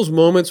have those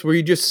moments where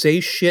you just say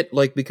shit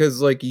like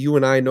because like you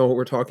and I know what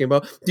we're talking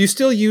about? Do you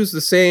still use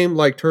the same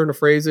like turn of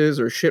phrases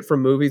or shit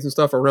from movies and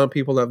stuff around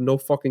people that have no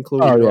fucking clue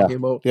what you're talking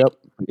about? Yep.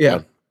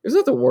 Yeah. Isn't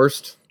that the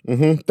worst?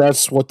 Mm-hmm.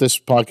 That's what this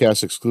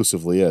podcast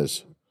exclusively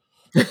is.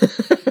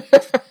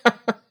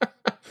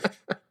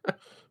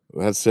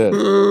 That's it.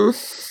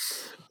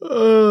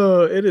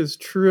 Oh, it is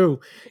true.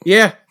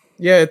 Yeah.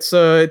 Yeah, it's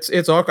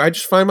awkward. I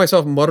just find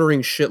myself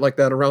muttering shit like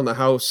that around the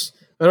house.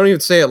 I don't even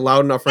say it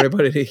loud enough for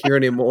anybody to hear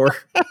anymore.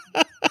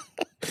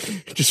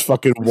 Just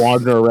fucking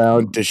wandering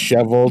around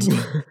disheveled,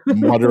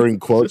 muttering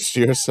quotes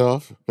to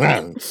yourself.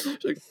 What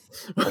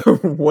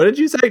did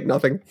you say?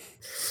 Nothing.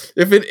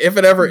 If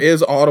it ever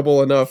is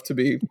audible enough to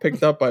be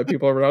picked up by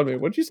people around me,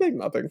 what'd you say?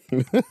 Nothing.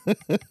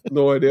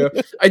 No idea.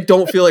 I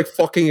don't feel like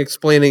fucking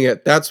explaining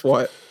it. That's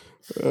what.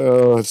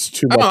 Oh, it's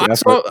too much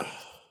effort.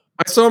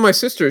 I saw my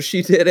sister.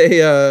 She did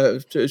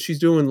she's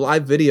doing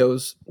live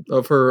videos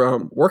of her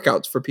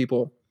workouts for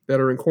people that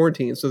are in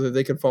quarantine so that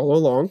they can follow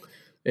along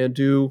and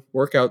do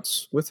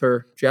workouts with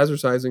her,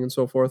 jazzercising and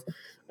so forth.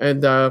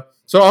 And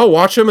so I'll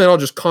watch them and I'll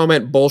just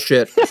comment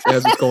bullshit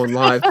as it's going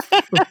live.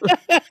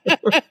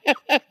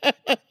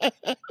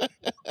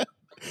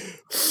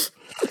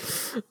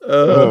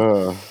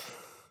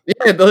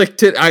 Yeah, like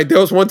there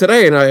was one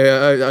today, and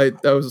I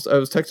was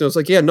texting. I was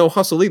like, "Yeah, no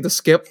hustle, leave the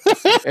skip,"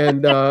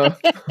 and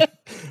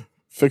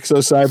fix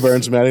those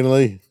sideburns,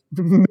 Mattingly.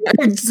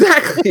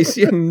 Exactly.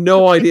 She had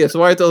no idea,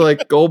 so I had to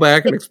like go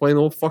back and explain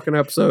the whole fucking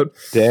episode.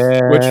 Which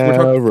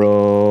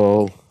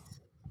we're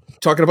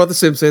talking about The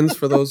Simpsons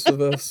for those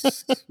of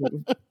us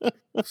who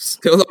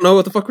still don't know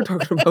what the fuck we're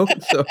talking about.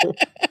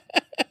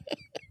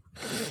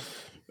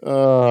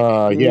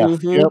 So,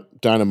 yep,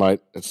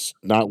 Dynamite. It's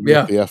not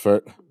worth the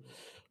effort.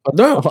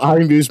 No, I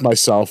amused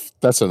myself.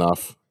 That's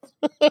enough.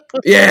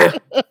 Yeah.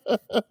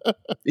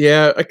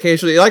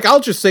 Occasionally, like I'll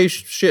just say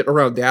shit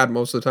around Dad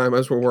most of the time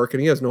as we're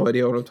working. He has no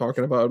idea what I'm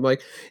talking about. I'm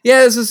like,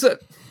 yeah, this is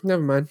it.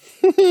 Never mind.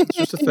 It's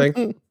just a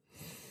thing.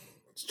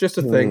 It's just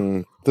a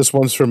thing. This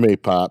one's for me,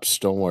 Pops.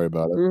 Don't worry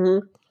about it.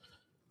 Mm-hmm.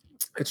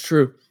 It's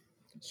true.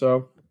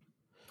 So,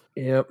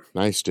 yeah.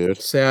 Nice, dude.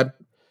 Sad.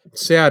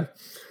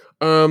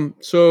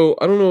 So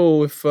I don't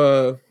know if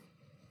you're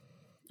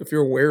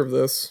aware of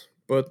this,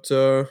 but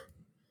I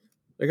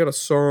got a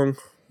song.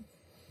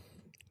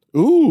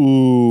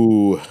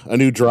 Ooh, a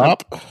new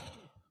drop?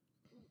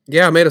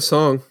 Yeah, I made a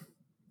song.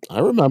 I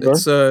remember.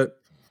 It's the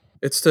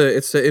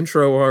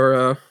intro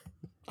our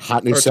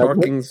hot new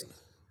segment.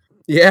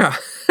 Yeah.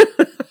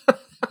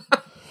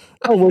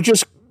 Oh,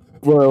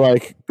 we're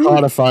like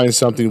codifying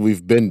something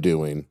we've been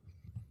doing.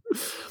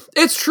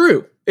 It's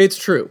true.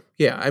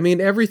 Yeah, I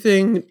mean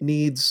everything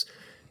needs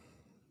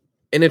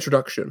an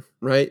introduction,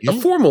 right? Yeah. A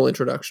formal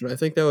introduction. I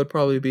think that would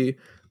probably be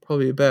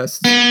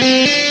best.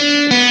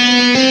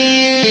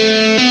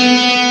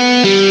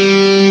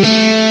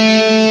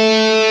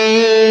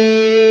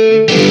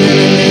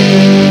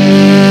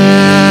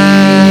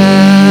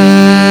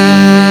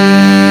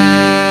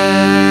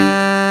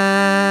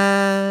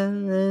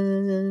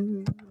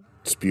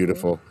 It's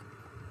beautiful.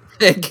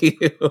 Thank you.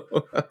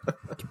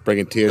 It's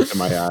bringing tears to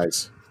my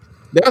eyes.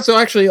 That's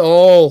actually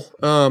all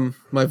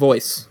my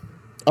voice.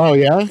 Oh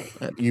yeah,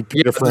 you Yeah,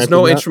 Peter but there's Frampton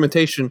no that?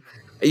 instrumentation.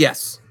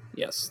 Yes,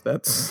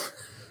 that's.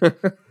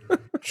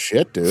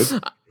 Shit, dude.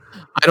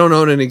 I don't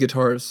own any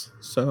guitars,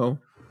 so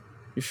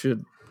you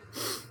should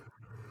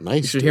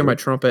Nice, hear my dude.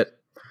 trumpet.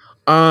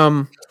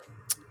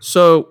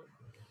 So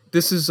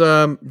this is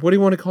what do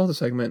you want to call the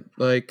segment?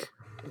 Like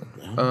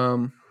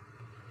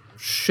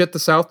shit the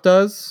South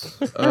does.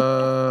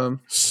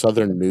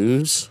 Southern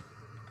news.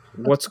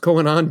 What's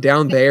going on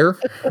down there?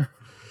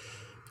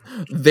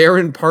 There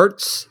in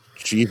parts.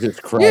 Jesus Yes.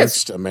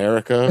 Christ,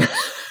 America.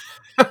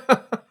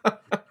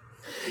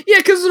 Yeah,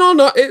 because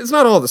it's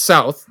not all the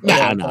South.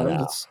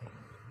 No. It's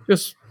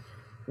just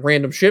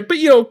random shit. But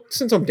you know,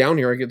 since I'm down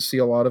here, I get to see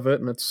a lot of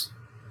it, and it's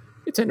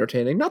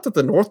entertaining. Not that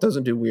the North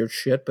doesn't do weird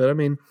shit, but I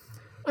mean,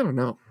 I don't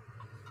know.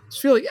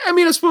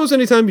 I suppose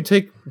anytime you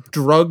take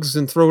drugs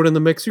and throw it in the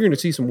mix, you're going to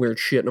see some weird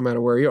shit no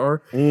matter where you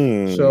are.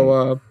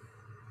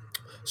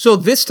 So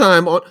this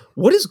time on,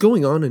 what is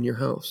going on in your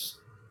house?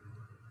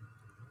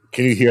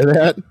 Can you hear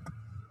that?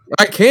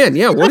 I can,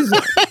 yeah. What is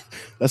it?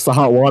 That's the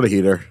hot water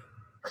heater.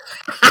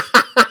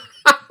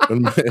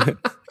 in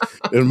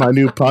my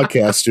new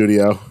podcast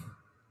studio.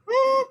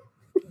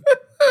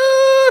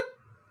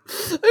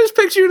 I just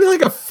picture you in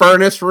like a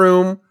furnace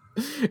room.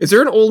 Is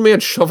there an old man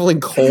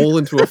shoveling coal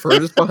into a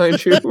furnace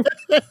behind you?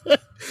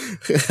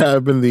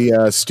 I'm in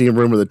the steam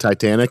room of the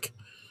Titanic.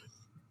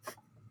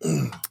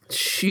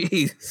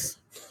 Jeez.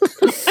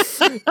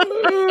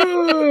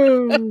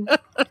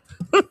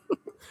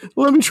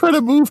 Let me try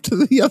to move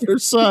to the other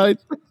side.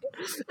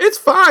 It's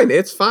fine.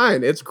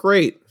 It's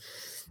great.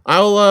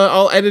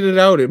 I'll edit it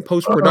out in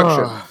post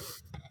production.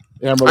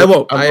 Yeah, I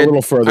won't. I'm a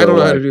little further. I don't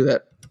know away. how to do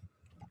that.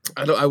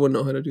 I wouldn't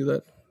know how to do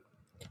that.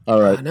 All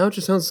right. Now it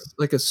just sounds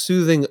like a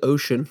soothing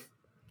ocean.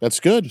 That's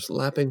good. Just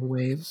lapping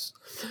waves.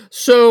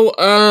 So,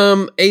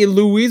 so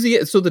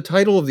the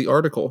title of the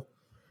article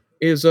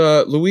is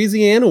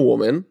Louisiana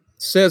woman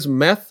says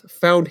meth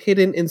found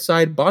hidden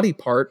inside body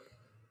part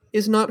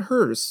is not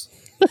hers.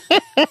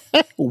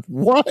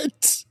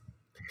 What?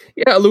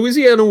 Yeah, a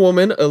Louisiana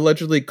woman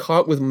allegedly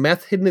caught with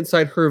meth hidden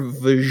inside her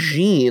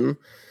vagine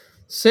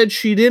said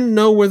she didn't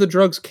know where the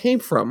drugs came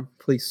from,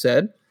 police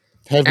said.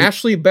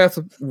 Ashley Beth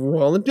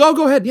Rollins. Oh,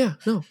 go ahead. Yeah,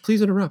 no,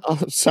 please interrupt. Oh,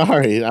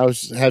 sorry.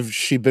 Have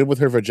she been with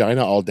her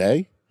vagina all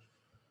day?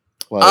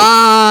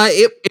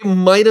 It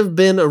might have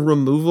been a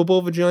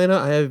removable vagina.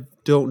 I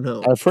don't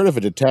know. I've heard of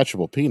a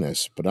detachable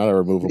penis, but not a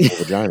removable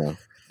vagina.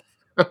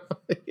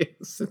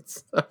 Yes,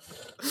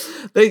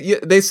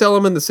 they sell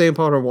them in the same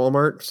part of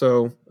Walmart.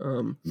 So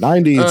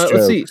 90s jokes.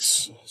 Let's see.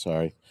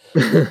 Sorry.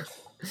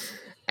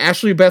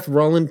 Ashley Beth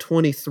Rollin,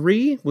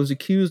 23, was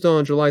accused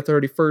on July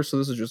 31st, so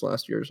this is just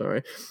last year,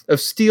 sorry, of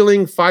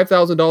stealing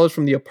 $5,000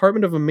 from the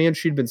apartment of a man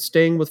she'd been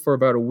staying with for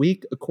about a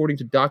week, according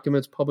to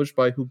documents published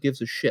by Who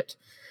Gives a Shit.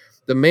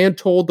 The man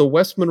told the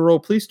West Monroe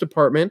Police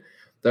Department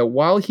that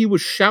while he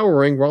was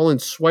showering,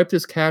 Rollins swiped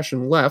his cash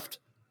and left.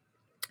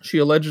 She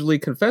allegedly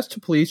confessed to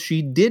police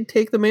she did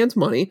take the man's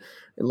money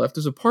and left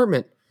his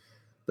apartment.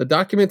 The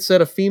document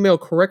said a female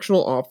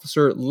correctional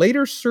officer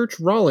later searched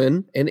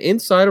Rollin and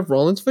inside of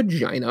Rollin's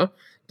vagina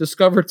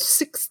discovered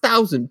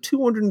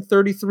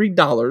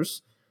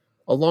 $6,233,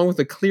 along with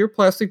a clear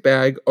plastic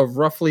bag of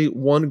roughly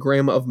 1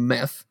 gram of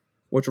meth,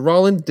 which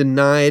Rollin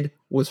denied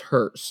was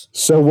hers.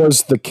 So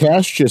was the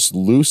cash just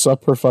loose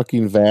up her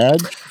fucking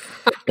vag?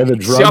 And the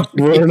drugs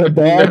were in a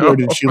bag? No. Or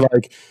did she,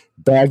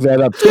 bag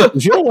that up too?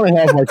 Because you don't want to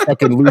have,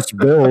 fucking loose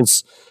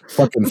bills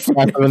fucking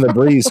flapping in the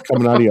breeze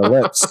coming out of your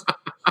lips.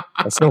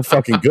 That's no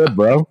fucking good,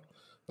 bro.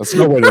 That's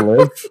no way to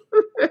live.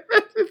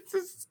 It's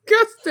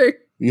disgusting.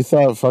 You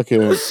thought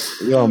fucking,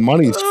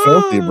 money's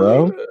filthy,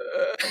 bro.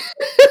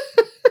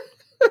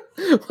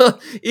 Well,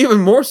 even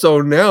more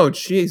so now.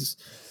 Jeez.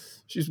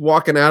 She's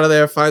walking out of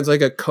there, finds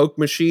a Coke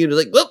machine.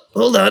 Like, well,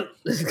 hold on.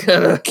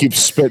 Keep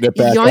spitting it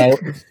back out.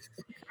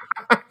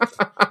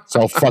 It's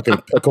all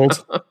fucking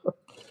pickled.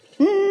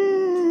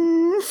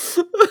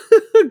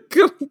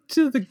 Go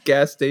to the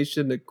gas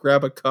station to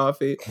grab a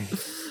coffee.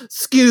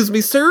 Excuse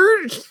me,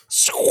 sir.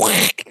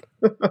 Squack.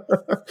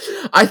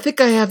 I think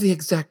I have the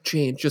exact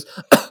change. Just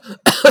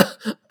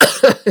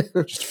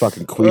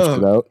fucking queefed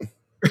it out.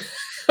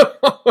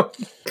 Oh,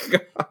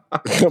 God.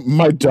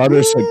 My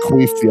daughter said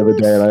queef the other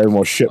day, and I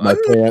almost shit my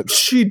pants.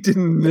 She did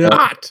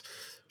not.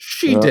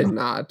 She did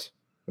not.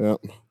 Yeah.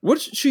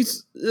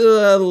 She's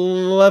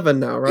 11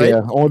 now, right?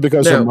 Yeah, only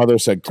because her mother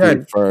said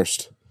queef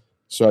first.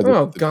 So I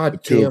think the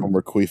two of them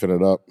were queefing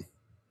it up.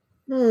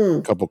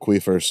 A couple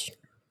queefers.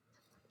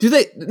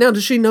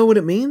 Does she know what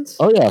it means?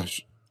 Oh, yeah.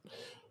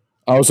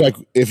 I was like,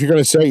 if you're going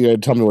to say it, you got to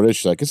tell me what it is.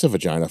 She's like, it's a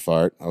vagina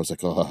fart. I was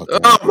like, oh,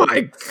 God. Oh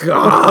my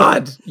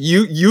God.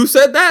 You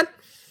said that?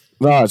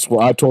 No,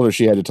 I told her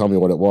she had to tell me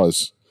what it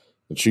was.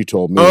 And she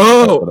told me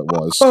what it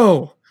was.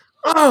 Oh,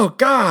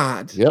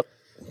 God. Yep.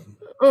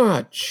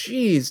 Oh,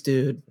 jeez,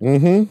 dude.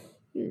 Mm-hmm.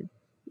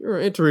 You're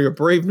entering a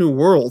brave new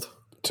world.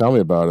 Tell me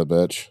about it,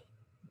 bitch.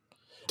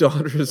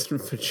 Daughters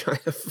and vagina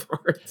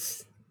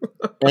farts.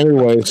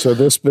 Anyway, so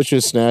this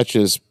bitch's snatch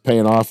is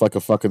paying off like a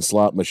fucking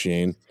slot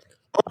machine.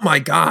 Oh my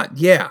God.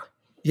 Yeah.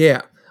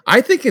 I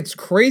think it's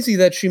crazy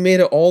that she made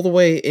it all the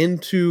way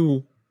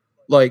into,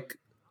 like,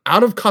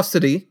 out of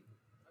custody.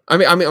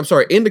 I'm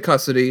sorry, into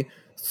custody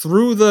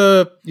through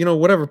the,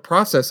 whatever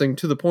processing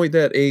to the point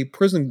that a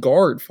prison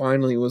guard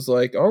finally was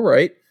like, all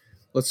right,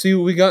 let's see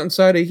what we got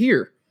inside of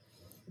here.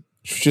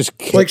 She's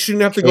just Like, she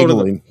didn't have to go to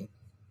the...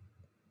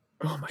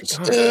 Oh, my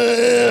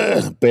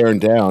God. Bearing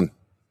down.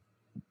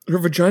 Her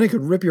vagina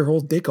could rip your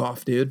whole dick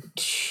off, dude.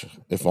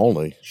 If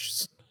only.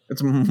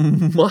 It's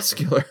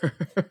muscular.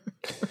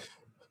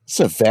 It's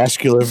a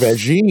vascular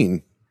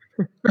vagine.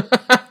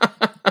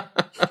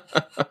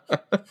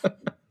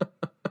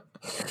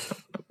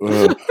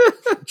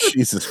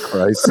 Jesus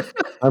Christ.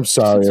 I'm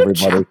sorry,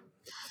 everybody.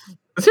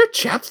 Is there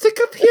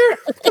chapstick up here?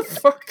 What the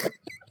fuck?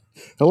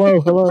 Hello.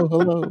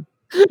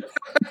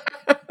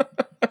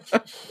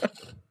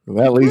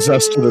 That leads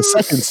us to the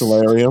second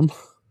solarium.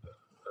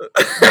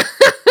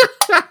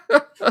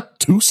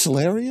 2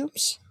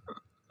 solariums?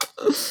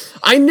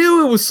 I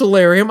knew it was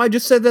solarium. I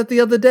just said that the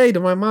other day to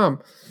my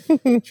mom.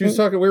 She was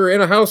talking. We were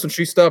in a house and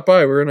she stopped by.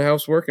 We were in a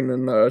house working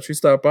and she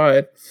stopped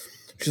by.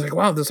 She's like,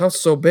 wow, this house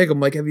is so big. I'm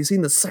like, have you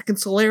seen the second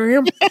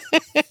solarium?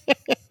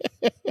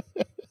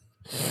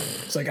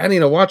 It's like, I need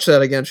to watch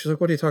that again. She's like,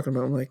 what are you talking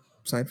about? I'm like,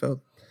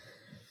 Seinfeld.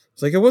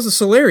 It's like, it was a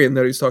solarium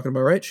that he's talking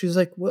about, right? She's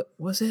like, what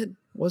was it?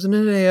 Wasn't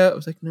it a... I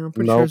was like, no, I'm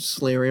pretty sure it's a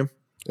solarium.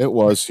 It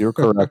was. You're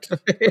correct.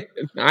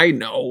 I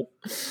know.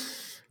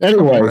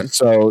 Anyway,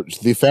 so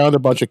they found a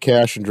bunch of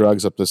cash and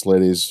drugs up this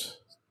lady's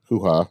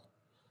hoo-ha.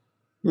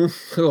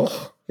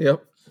 Oh,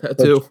 yep, that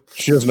too.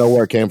 She doesn't know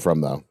where it came from,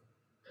 though.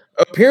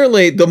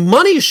 Apparently, the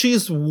money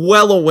she's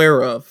well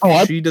aware of.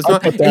 Oh, she does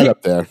not put that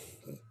up there.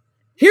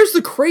 Here's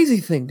the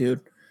crazy thing,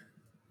 dude.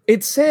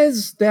 It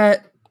says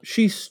that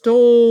she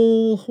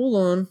stole... Hold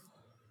on.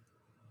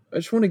 I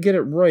just want to get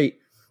it right.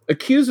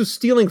 Accused of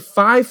stealing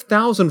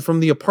 $5,000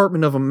 from the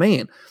apartment of a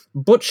man,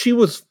 but she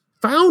was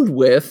found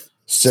with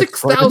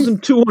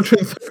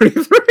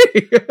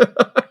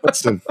 $6,233.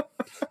 Listen,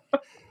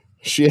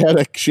 she had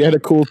a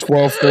cool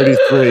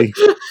 1233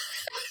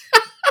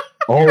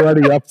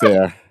 already up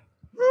there.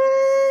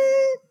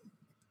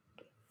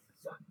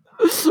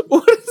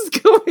 What is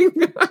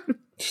going on?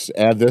 Just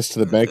add this to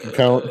the bank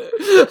account.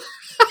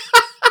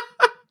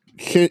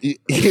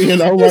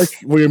 Like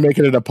when you're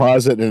making a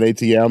deposit in an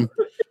ATM,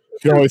 you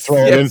can only throw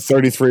in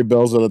 33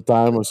 bills at a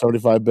time or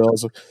 75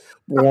 bills.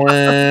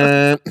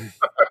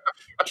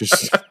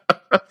 Just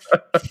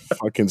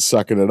fucking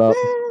sucking it up.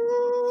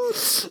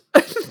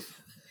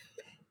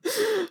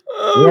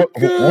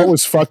 What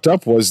was fucked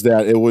up was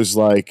that it was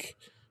like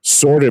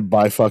sorted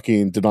by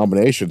fucking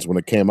denominations when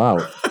it came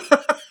out.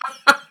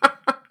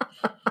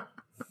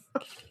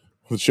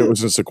 The shit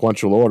was in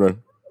sequential order.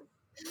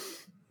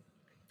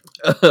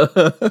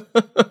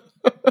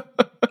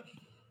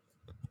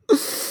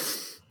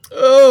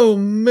 Oh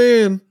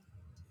man.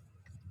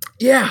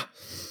 Yeah.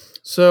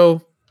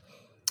 So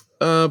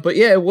but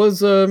yeah, it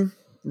was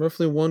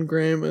roughly 1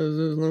 gram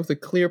with a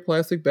clear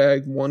plastic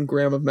bag, 1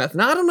 gram of meth.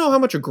 Now I don't know how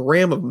much a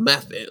gram of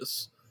meth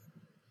is.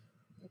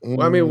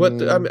 Well, I mean,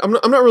 I'm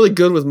not really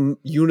good with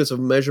units of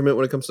measurement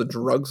when it comes to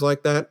drugs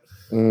like that.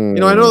 I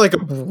know like a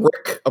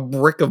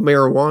brick of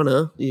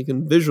marijuana. You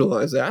can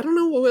visualize that. I don't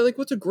know, like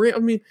what's a gram? I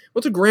mean,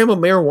 what's a gram of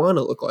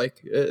marijuana look like?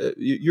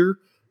 You're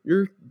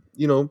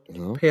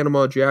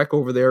Panama Jack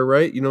over there,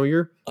 right?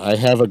 I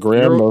have a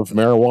gram of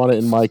marijuana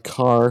in my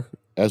car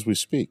as we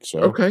speak. So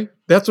okay,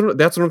 that's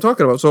what I'm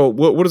talking about. So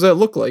what does that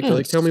look like?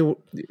 Like, tell me,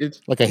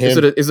 it's like a hand.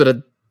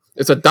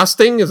 It's a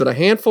dusting? Is it a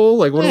handful?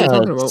 Like, what are we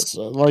talking about?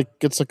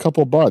 It's a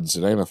couple buds.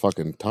 It ain't a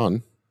fucking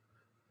ton.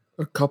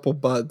 A couple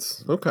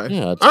buds. Okay.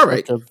 Yeah. All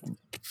right. I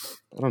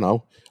don't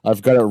know.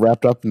 I've got it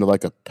wrapped up into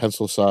like a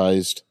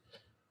pencil-sized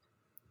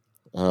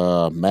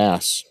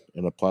mass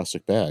in a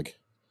plastic bag.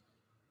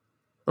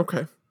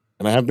 Okay.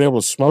 And I haven't been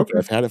able to smoke it.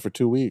 I've had it for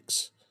 2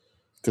 weeks.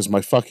 Because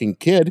my fucking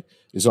kid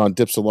is on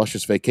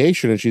Dipsalicious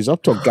vacation and she's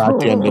up till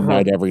goddamn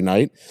midnight every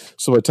night.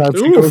 So by the time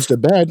she goes to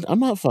bed, I'm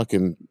not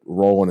fucking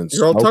rolling and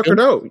You're smoking. all tuckered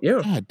out. Yeah.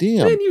 God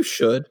damn. Man, you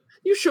should.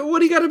 You should. What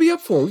do you got to be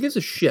up for? Who gives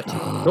a shit?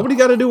 Nobody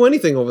got to do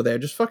anything over there.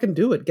 Just fucking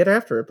do it. Get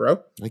after it,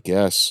 bro. I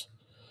guess.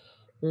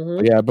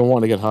 But yeah, I've been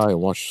wanting to get high and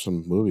watch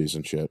some movies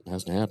and shit. It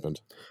hasn't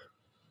happened.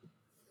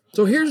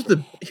 So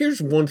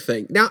here's one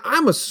thing. Now,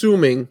 I'm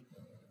assuming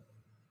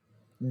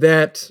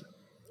that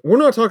we're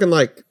not talking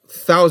like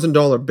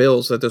 $1,000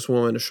 bills that this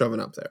woman is shoving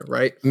up there,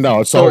 right?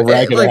 No, it's all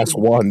ragged ass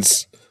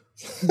ones.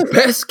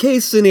 Best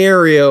case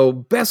scenario,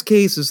 best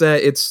case is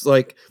that it's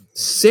like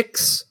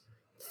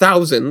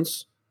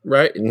 6,000s,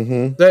 right?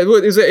 Mm-hmm. That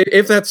is it,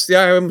 if that's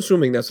I'm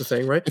assuming that's the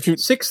thing, right?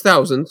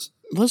 6,000s.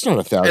 That's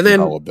not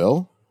 $1,000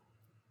 bill.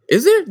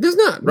 Is there? There's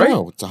not, right?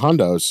 No, it's a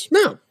hundos.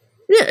 No.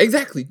 Yeah,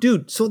 exactly,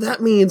 dude. So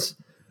that means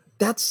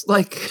that's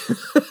like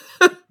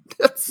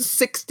that's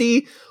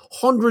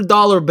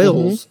 $100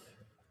 bills. Mm-hmm.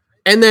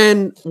 And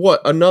then what?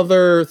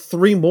 Another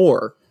 3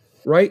 more,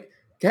 right?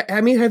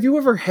 I mean, have you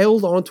ever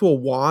held onto a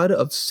wad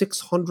of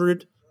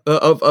 $600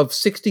 of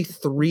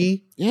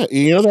 63. Yeah,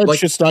 you know that Like,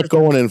 shit's not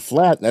going in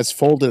flat. That's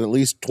folded at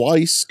least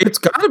twice. It's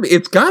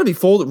gotta be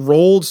folded,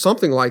 rolled,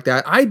 something like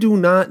that. I do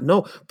not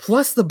know.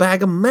 Plus the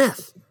bag of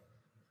meth.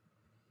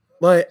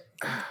 Like,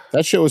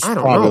 That shit was I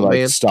don't probably know, like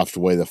man. stuffed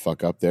way the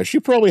fuck up there. She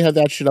probably had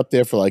that shit up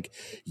there for like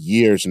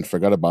years and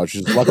forgot about it.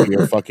 She's lucky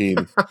her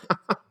fucking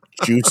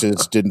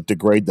juices didn't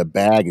degrade the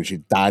bag and she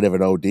died of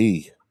an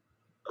OD.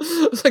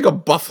 It's like a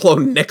buffalo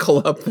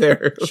nickel up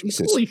there.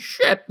 Jesus. Holy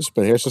shit. It's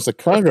been here since the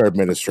Carter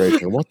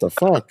administration. What the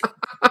fuck?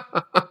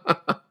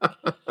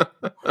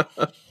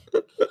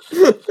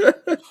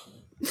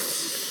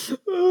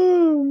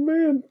 Oh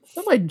man. Is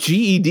that my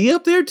GED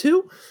up there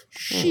too? Oh,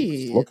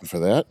 Shit. looking for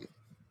that.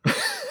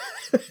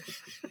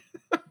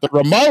 The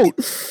remote.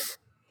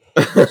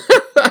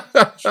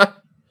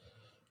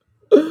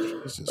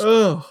 Jesus.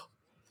 Oh.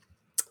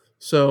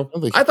 So I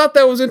think- I thought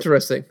that was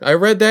interesting. I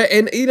read that,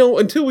 and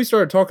until we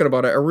started talking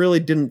about it, I really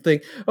didn't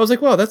think. I was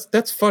like, "Wow,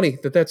 that's funny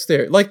that's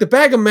there." Like the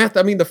bag of meth.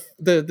 I mean,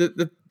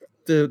 the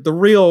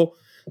real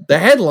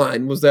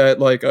headline was that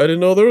like I didn't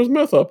know there was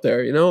meth up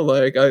there.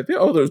 Like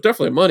there's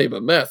definitely money,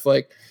 but meth,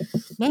 like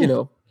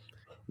Where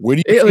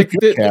do you like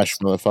keep your cash,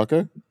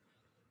 motherfucker?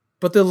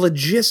 But the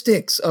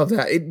logistics of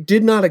that, it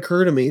did not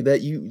occur to me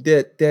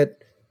that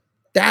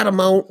that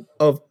amount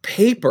of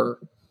paper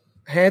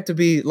had to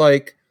be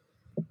like.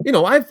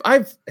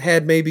 I've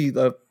had maybe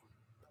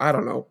I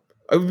don't know.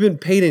 I've been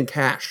paid in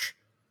cash,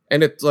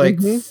 and it's like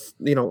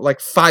like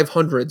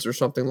 500s or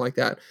something like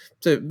that.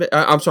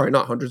 I'm sorry,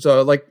 not hundreds.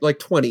 Like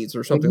 20s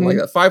or something like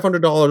that.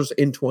 $500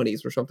 in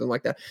 20s or something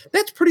like that.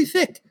 That's pretty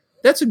thick.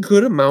 That's a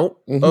good amount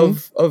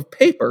of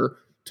paper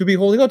to be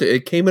holding on to.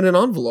 It came in an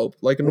envelope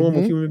like a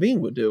normal human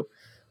being would do,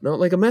 not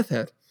like a meth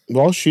head.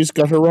 Well, she's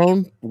got her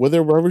own with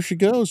her wherever she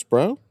goes,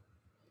 bro.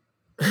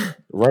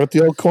 Right up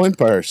the old coin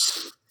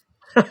purse.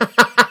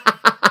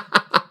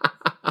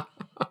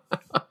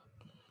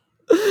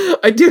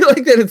 I do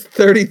like that it's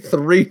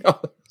 $33.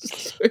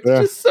 It's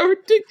just so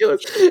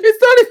ridiculous.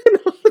 It's not even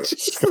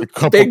just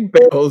big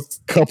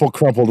bills. Couple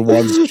crumpled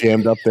ones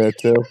jammed up there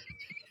too.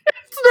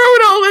 Throw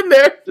it all in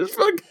there. Just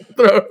fucking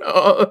throw it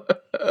all.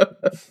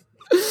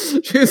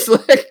 She's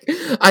like,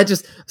 I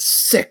just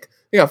sick.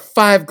 I got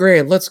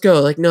 $5,000. Let's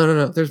go. Like,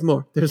 no. There's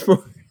more. There's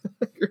more.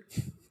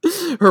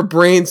 Her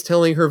brain's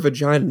telling her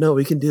vagina, no,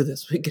 we can do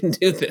this. We can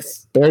do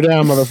this. Bear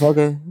down,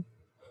 motherfucker.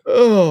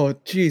 Oh,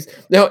 jeez.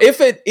 Now, if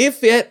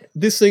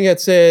this thing had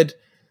said,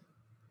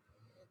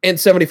 and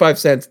 75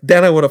 cents,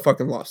 then I would have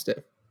fucking lost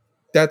it.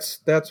 That's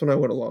when I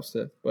would have lost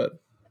it. But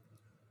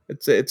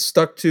it's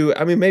stuck to,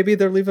 I mean, maybe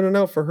they're leaving it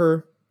out for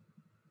her.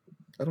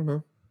 I don't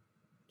know.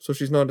 So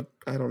she's not,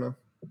 I don't know.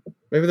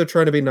 Maybe they're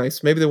trying to be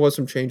nice. Maybe there was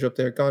some change up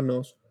there. God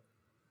knows.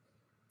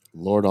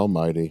 Lord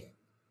Almighty.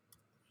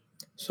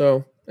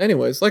 So,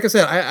 anyways, like I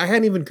said, I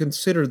hadn't even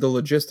considered the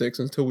logistics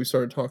until we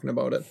started talking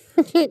about it.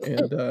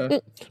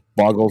 And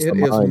boggles the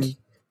mind.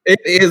 It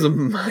is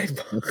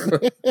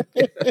mind-boggling.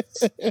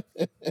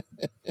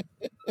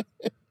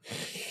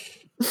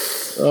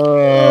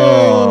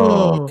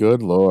 Oh,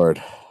 good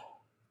Lord.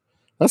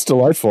 That's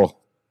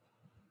delightful.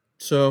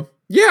 So,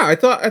 yeah, I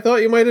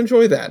thought you might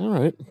enjoy that. All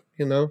right.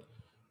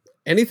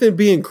 Anything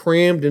being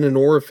crammed in an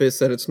orifice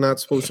that it's not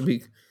supposed to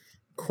be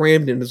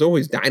crammed in is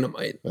always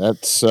dynamite.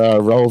 That's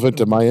relevant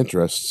to my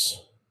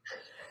interests.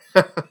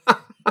 It's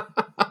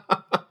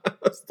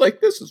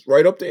like, this is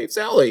right up Dave's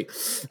alley.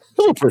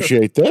 He'll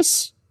appreciate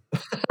this.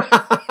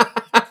 Remember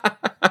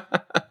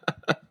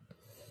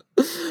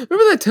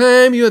that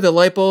time you had the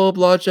light bulb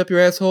lodged up your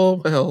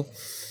asshole? Well,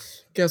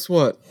 guess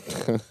what?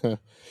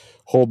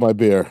 Hold my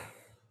beer.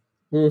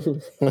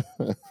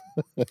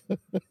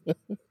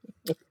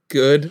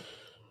 Good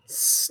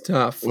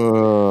stuff.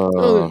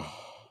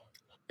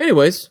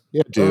 Anyways.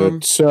 Yeah,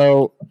 dude.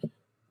 So,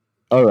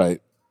 all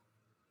right.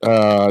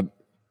 I've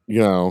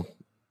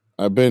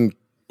been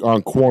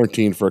on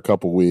quarantine for a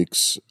couple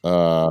weeks.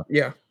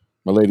 Yeah.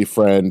 My lady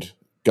friend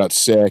got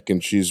sick,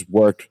 and she's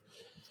worked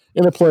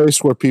in a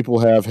place where people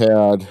have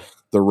had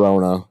the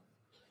Rona.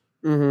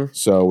 Mm-hmm.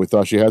 So we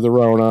thought she had the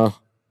Rona.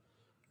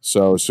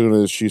 So as soon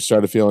as she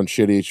started feeling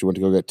shitty, she went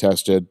to go get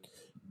tested.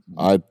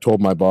 I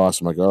told my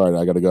boss, I'm like, all right,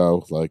 I got to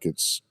go. Like,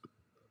 it's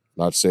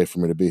not safe for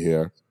me to be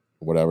here.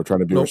 Whatever, trying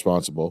to be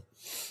responsible.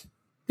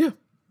 Yeah.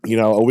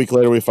 A week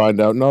later we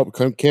find out, nope,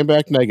 came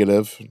back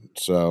negative.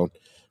 So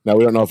now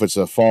we don't know if it's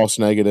a false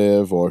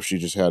negative or if she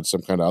just had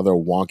some kind of other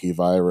wonky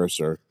virus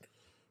or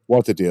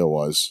what the deal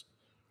was.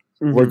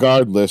 Mm-hmm.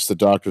 Regardless, the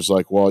doctor's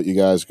like, well, you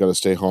guys got to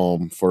stay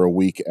home for a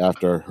week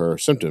after her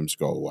symptoms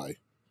go away.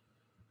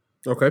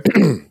 Okay.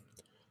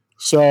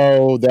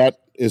 So that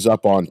is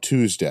up on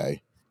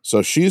Tuesday.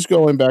 So she's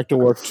going back to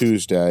work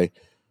Tuesday.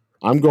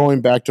 I'm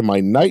going back to my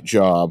night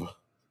job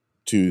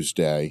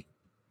Tuesday.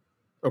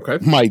 Okay.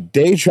 My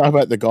day job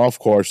at the golf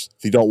course,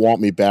 they don't want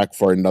me back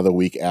for another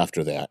week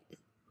after that.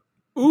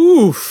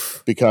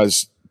 Oof.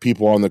 Because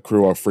people on the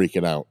crew are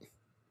freaking out.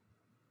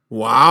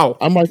 Wow.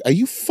 I'm like, are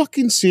you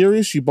fucking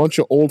serious, you bunch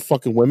of old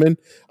fucking women?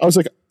 I was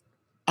like,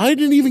 I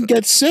didn't even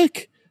get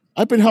sick.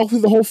 I've been healthy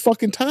the whole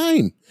fucking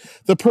time.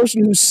 The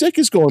person who's sick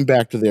is going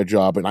back to their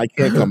job, and I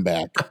can't come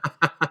back.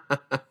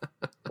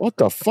 What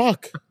the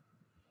fuck?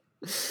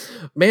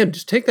 Man,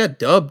 just take that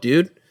dub,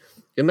 dude.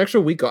 Get an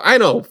extra week off. I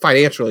know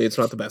financially it's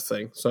not the best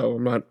thing, so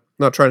I'm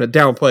not trying to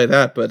downplay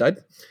that, but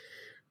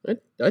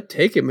I'd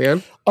take it,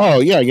 man. Oh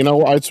yeah,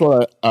 that's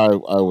what I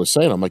was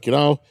saying. I'm like,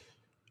 I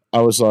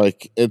was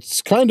like,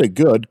 it's kind of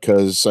good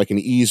because I can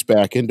ease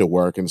back into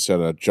work instead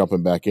of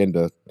jumping back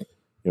into,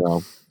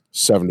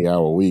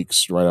 70-hour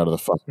weeks right out of the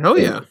fucking. Hell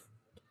yeah.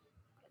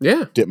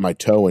 Yeah. Dip my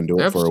toe into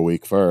it for a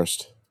week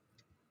first.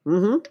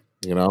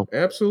 Mm-hmm.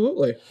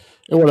 Absolutely.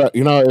 And what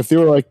if they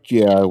were like,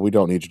 yeah, we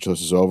don't need you till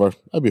this is over,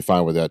 I'd be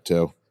fine with that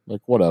too.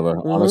 Like, whatever,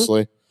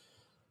 honestly.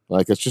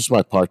 Like, it's just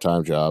my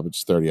part-time job.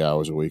 It's 30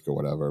 hours a week or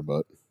whatever,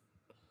 but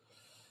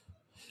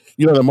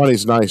the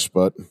money's nice,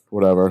 but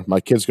whatever. My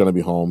kid's going to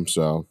be home,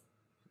 so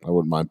I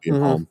wouldn't mind being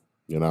home,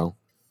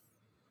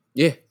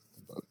 Yeah.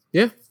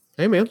 Yeah.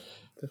 Hey, man.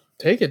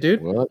 Take it,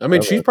 dude. Well, I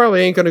mean, she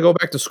probably ain't going to go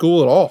back to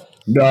school at all.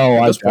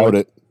 No, I doubt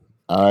it.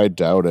 I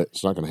doubt it.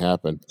 It's not going to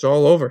happen. It's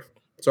all over.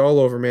 It's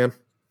all over, man.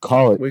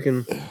 Call it. We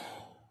can.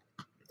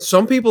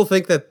 Some people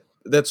think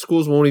that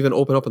schools won't even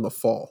open up in the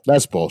fall.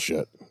 That's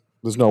bullshit.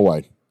 There's no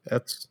way. I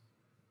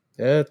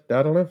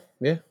don't know.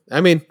 Yeah.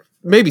 I mean,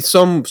 maybe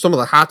some of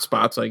the hot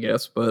spots, I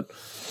guess, but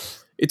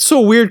it's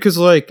so weird because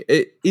like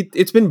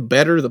it's been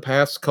better the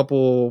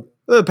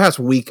past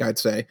week, I'd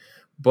say.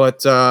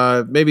 But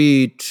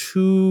maybe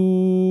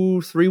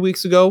 2-3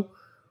 weeks ago,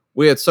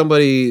 we had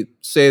somebody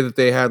say that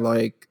they had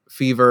like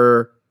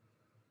fever.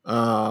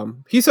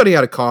 He said he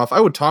had a cough. I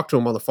would talk to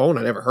him on the phone.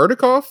 I never heard a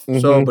cough.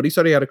 So, but he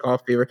said he had a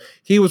cough fever.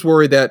 He was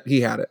worried that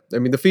he had it. I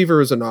mean, the fever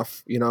is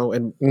enough,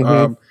 and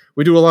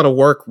we do a lot of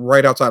work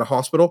right outside a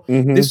hospital.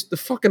 The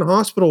fucking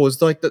hospital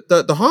was like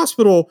the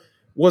hospital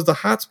was the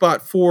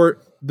hotspot for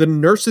the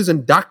nurses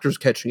and doctors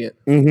catching it.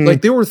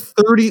 Like there were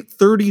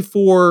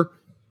 34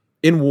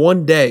 in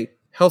one day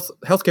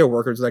healthcare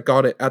workers that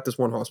got it at this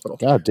one hospital.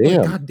 God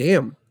damn. God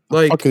damn.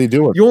 Like, what could he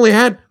do? They only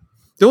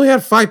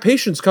had 5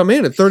 patients come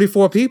in and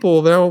 34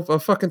 people that are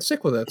fucking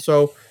sick with it.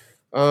 So,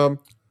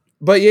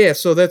 but yeah,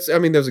 so there's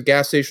a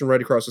gas station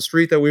right across the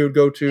street that we would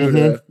go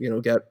to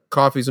get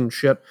coffees and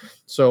shit.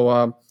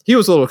 So, he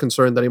was a little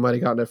concerned that he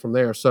might've gotten it from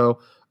there. So,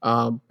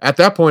 at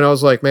that point I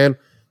was like, man,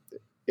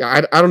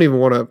 I don't even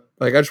want to,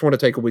 like, I just want to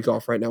take a week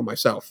off right now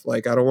myself.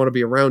 Like, I don't want to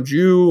be around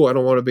you. I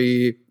don't want to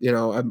be,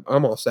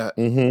 I'm all set.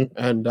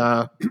 And,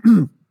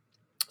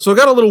 so it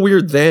got a little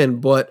weird then,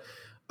 but,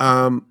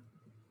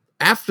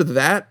 after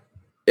that,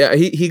 yeah,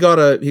 he got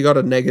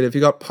a negative. He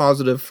got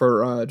positive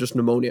for just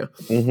pneumonia.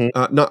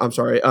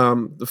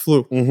 The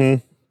flu.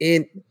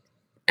 And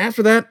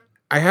after that,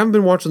 I haven't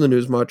been watching the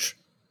news much.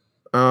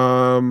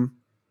 I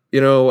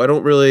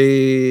don't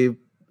really,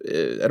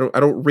 I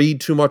don't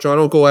read too much. I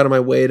don't go out of my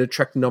way to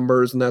check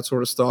numbers and that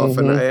sort of stuff.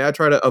 And I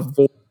try to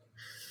avoid,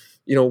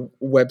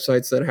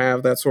 websites that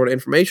have that sort of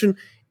information.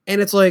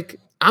 And it's like,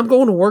 I'm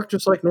going to work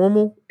just like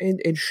normal,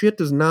 and shit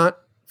does not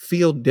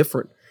feel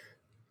different.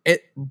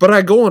 But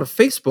I go on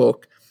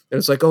Facebook, and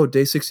it's like, oh,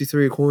 day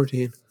 63 of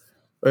quarantine.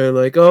 And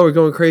like, oh, we're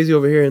going crazy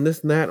over here and this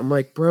and that. I'm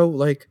like, bro,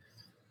 like,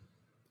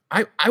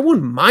 I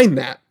wouldn't mind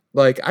that.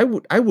 Like, I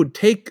would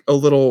take a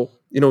little,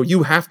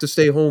 you have to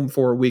stay home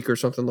for a week or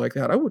something like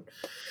that.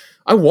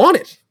 I want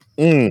it.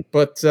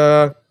 But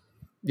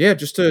yeah,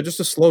 just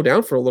to slow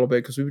down for a little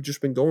bit, because we've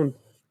just been going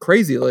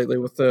crazy lately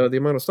with the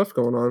amount of stuff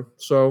going on.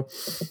 So,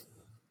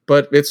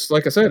 but it's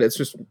like I said, it's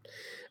just,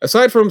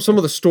 aside from some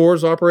of the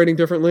stores operating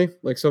differently,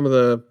 like some of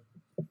the,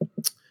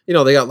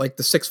 they got like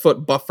the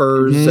 6-foot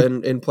buffers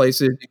and in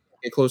places you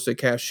get close to a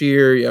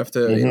cashier, you have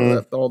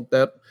to, all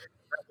that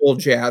old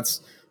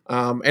jazz.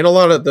 And a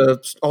lot of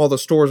all the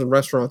stores and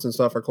restaurants and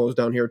stuff are closed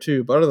down here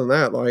too. But other than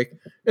that, like,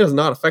 it has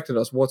not affected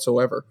us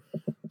whatsoever.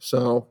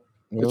 So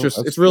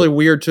it's really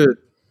weird to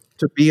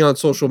be on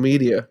social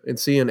media and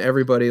seeing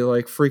everybody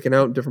like freaking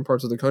out in different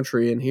parts of the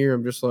country. And here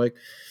I'm just like,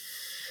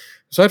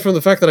 aside from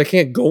the fact that I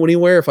can't go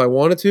anywhere if I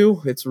wanted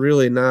to, it's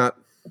really not,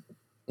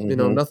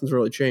 nothing's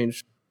really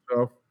changed.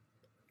 So,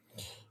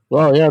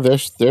 well, yeah, they're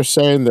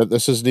saying that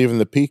this isn't even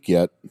the peak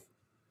yet.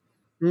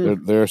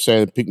 They're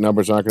saying the peak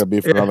numbers aren't going to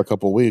be for another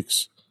couple of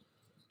weeks.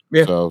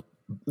 Yeah, so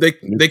they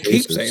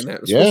keep saying that.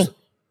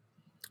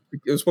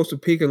 It was supposed to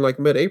peak in like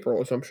mid-April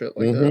or some shit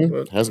like that.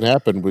 But hasn't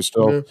happened. We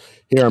still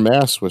here in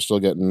Mass. We're still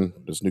getting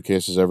there's new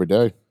cases every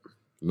day.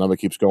 The number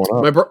keeps going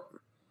up.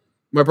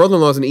 My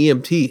brother-in-law's an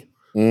EMT,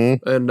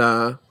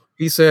 and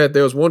he said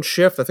there was one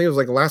shift, I think it was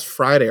like last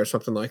Friday or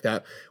something like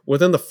that.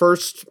 Within the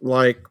first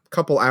like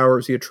couple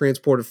hours, he had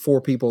transported 4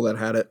 people that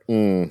had it.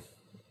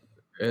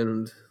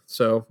 And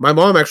so my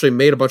mom actually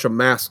made a bunch of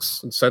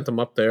masks and sent them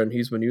up there, and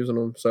he's been using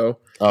them. So,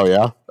 oh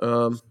yeah,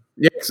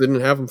 yeah, because they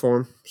didn't have them for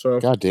him. So,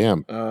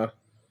 goddamn, I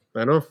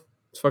know,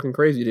 it's fucking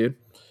crazy, dude.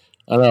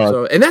 I know.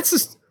 So, and that's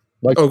just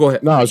like, oh, go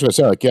ahead. No, I was gonna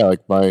say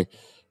like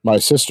my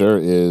sister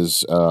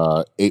is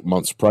 8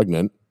 months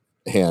pregnant,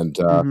 and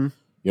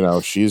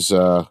she's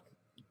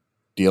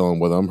dealing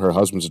with them. Her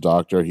husband's a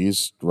doctor.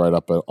 He's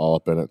all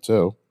up in it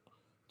too.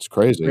 It's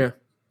crazy. Yeah.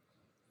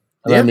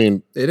 And Yeah,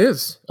 it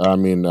is.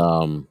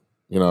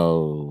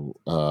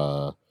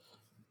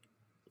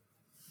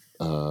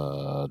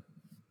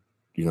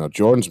 you know,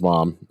 Jordan's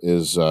mom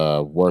is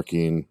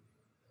working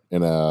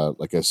in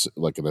like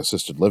an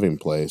assisted living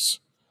place,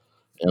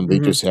 and they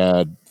Mhm. just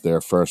had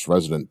their first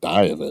resident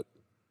die of it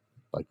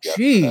like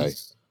yesterday.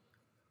 Jeez.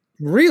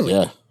 Really?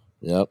 Yeah.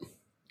 Yep.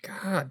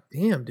 God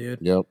damn, dude.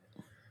 Yep.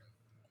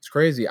 It's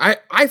crazy.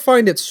 I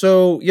find it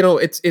so,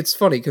 it's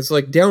funny because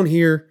like down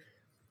here,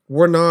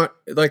 we're not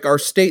like our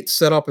state's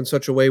set up in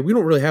such a way we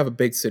don't really have a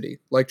big city.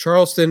 Like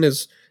Charleston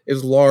is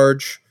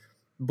large,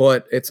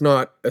 but it's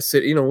not a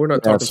city. We're not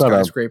Yeah, talking it's not a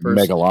skyscrapers.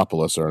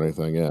 megalopolis or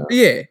anything. Yeah.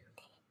 Yeah.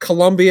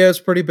 Columbia is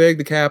pretty big,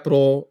 the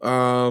capital.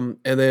 And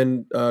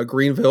then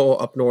Greenville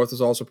up north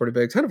is also pretty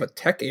big. It's kind of a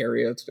tech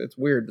area. It's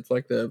weird. It's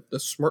like the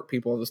smart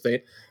people of the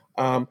state.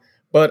 Um,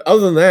 but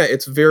other than that,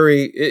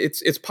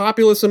 it's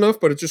populous enough,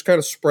 but it's just kind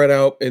of spread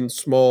out in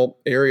small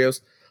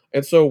areas.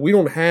 And so we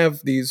don't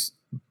have these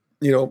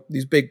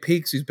big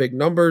peaks, these big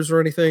numbers or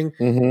anything.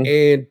 Mm-hmm.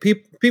 And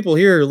people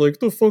here are like,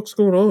 the fuck's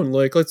going on?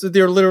 Like,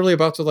 they're literally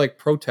about to like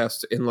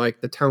protest in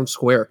like the town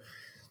square,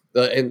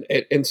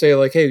 and say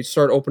like, hey,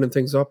 start opening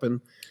things up.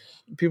 And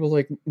people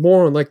like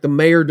more on like the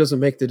mayor doesn't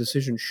make the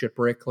decision,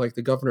 shipwreck, like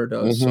the governor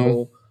does.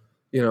 Mm-hmm.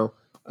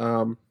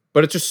 So,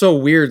 but it's just so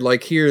weird.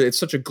 Like here, it's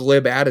such a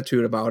glib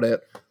attitude about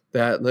it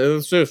that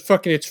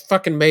it's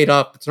fucking made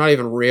up. It's not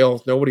even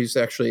real. Nobody's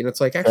actually, and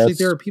it's like actually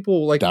there are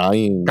people like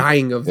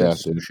dying of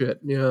this shit.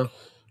 Yeah.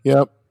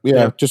 Yep.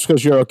 Yeah. Just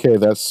because you're okay,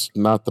 that's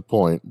not the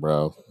point,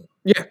 bro.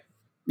 Yeah.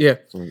 Yeah.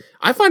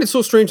 I find it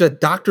so strange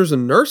that doctors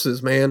and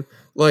nurses, man,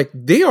 like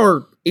they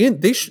are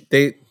in,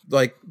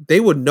 they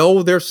would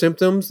know their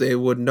symptoms. They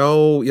would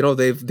know,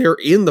 they're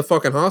in the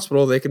fucking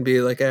hospital. They can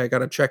be like, hey, I got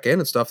to check in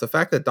and stuff. The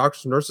fact that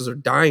doctors and nurses are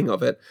dying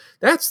of it,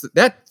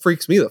 that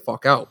freaks me the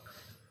fuck out.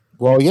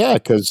 Well, yeah,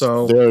 because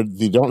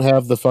they don't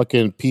have the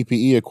fucking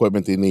PPE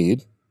equipment they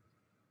need.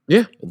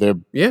 Yeah.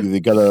 They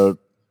gotta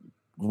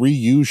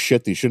reuse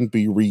shit they shouldn't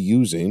be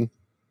reusing.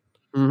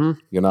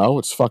 Mm-hmm.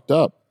 It's fucked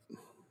up.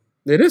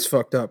 It is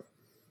fucked up.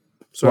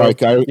 So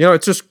like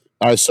it's just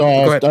I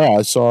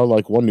saw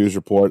like one news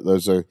report.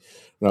 There's they're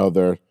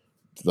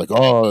like,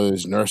 oh,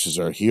 these nurses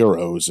are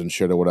heroes and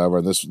shit or whatever.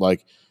 And this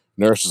like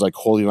nurse is like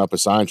holding up a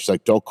sign. She's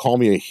like, don't call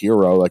me a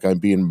hero. Like I'm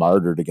being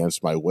martyred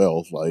against my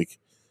will. Like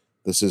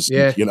this is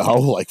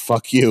like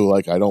fuck you.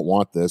 Like I don't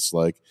want this.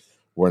 Like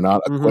we're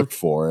not equipped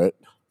for it.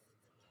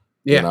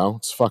 Yeah.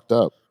 It's fucked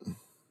up.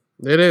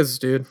 It is,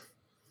 dude.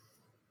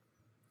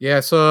 Yeah,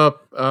 so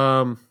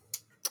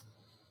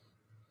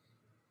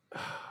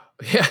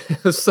yeah,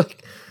 it was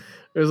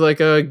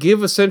like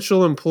give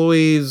essential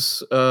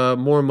employees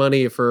more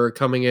money for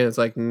coming in. It's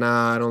like,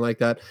 nah, I don't like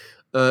that.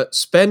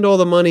 Spend all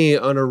the money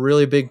on a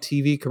really big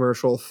TV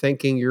commercial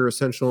thanking your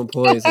essential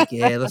employees. Like,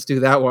 yeah, let's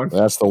do that one.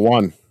 That's the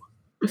one.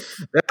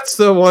 That's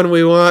the one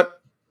we want.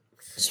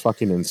 It's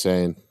fucking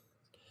insane.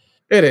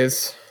 It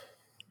is.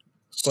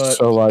 But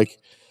so like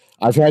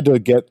I've had to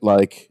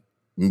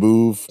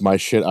move my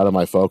shit out of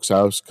my folks'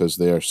 house because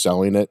they're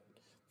selling it.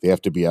 They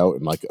have to be out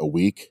in like a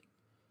week.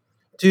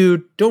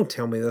 Dude, don't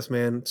tell me this,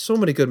 man. So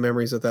many good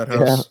memories at that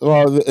house. Yeah,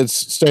 well, it's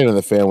staying in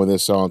the family. They're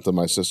selling to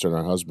my sister and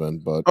her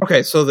husband, but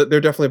okay, so they're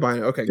definitely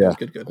buying it. Okay, yeah,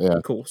 good, yeah,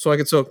 cool. So I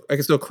can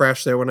still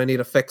crash there when I need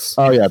a fix.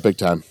 Oh yeah, big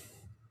time.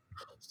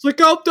 It's like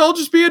I'll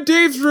just be in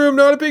Dave's room,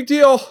 not a big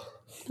deal.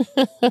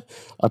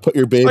 I put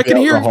your baby out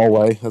in the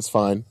hallway. That's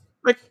fine.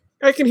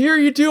 I can hear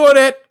you doing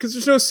it because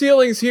there's no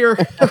ceilings here.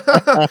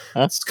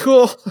 It's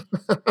cool.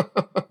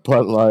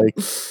 But like,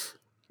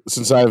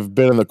 since I've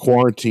been in the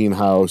quarantine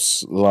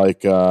house,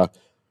 like to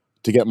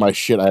get my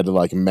shit, I had to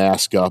like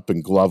mask up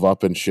and glove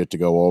up and shit to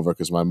go over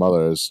because my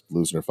mother is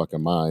losing her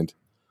fucking mind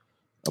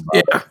about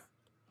it.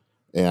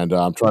 And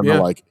I'm trying to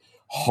like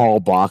haul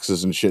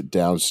boxes and shit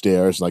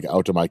downstairs, like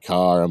out to my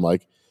car. I'm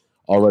like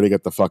already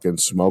got the fucking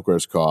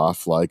smoker's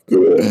cough, like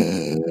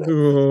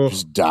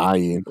just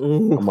dying.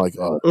 I'm like,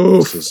 oh,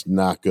 this is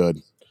not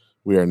good.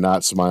 We are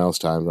not Smiles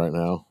time right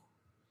now.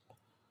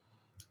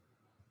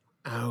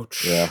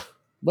 Ouch. Yeah,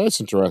 but it's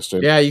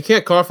interesting. Yeah, you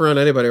can't cough around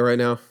anybody right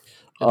now.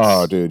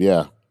 Oh, dude,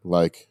 yeah.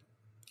 Like,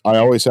 I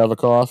always have a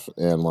cough,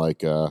 and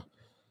like,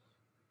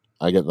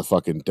 I get the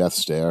fucking death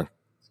stare.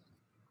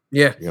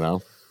 Yeah.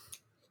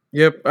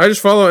 Yep. I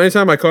just follow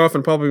anytime I cough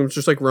and probably it's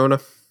just like Rona.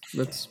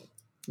 That's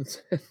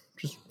just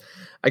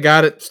I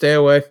got it. Stay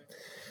away.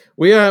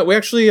 We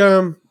actually I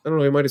don't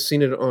know, you might have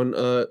seen it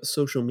on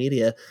social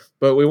media,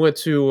 but we went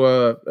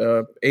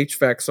to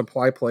HVAC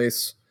supply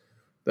place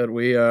that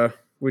we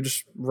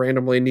just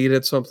randomly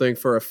needed something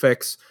for a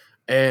fix,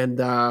 and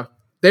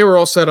they were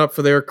all set up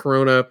for their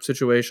Corona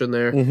situation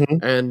there.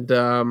 And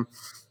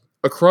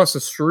across the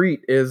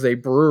street is a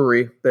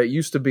brewery that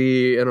used to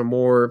be in a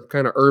more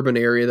kind of urban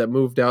area that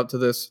moved out to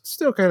this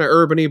still kind of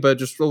urbany, but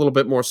just a little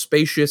bit more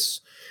spacious.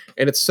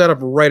 And it's set up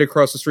right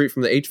across the street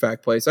from the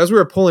HVAC place. As we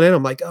were pulling in,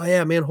 I'm like, oh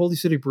yeah, man, Holy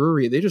City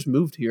Brewery. They just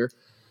moved here.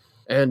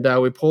 And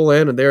we pull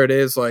in and there it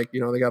is. Like,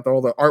 they got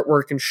all the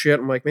artwork and shit.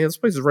 I'm like, man, this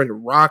place is ready to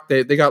rock.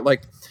 They got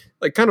like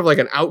kind of like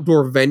an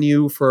outdoor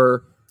venue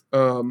for,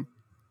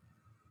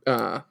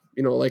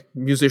 like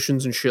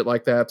musicians and shit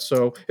like that.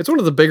 So it's one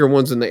of the bigger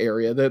ones in the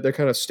area. They're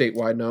kind of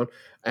statewide known.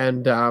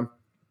 And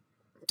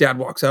Dad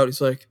walks out.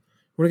 He's like,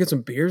 "Want to get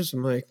some beers?"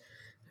 I'm like,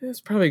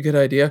 "It's probably a good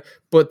idea."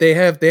 But they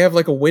have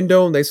like a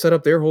window, and they set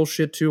up their whole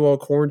shit too, all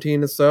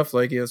quarantine and stuff.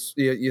 Like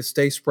you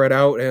stay spread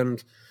out,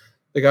 and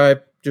the guy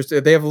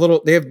they have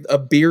a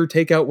beer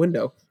takeout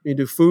window. You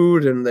do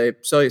food, and they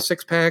sell you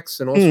 6-packs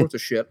and all sorts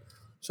of shit.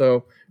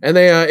 So, and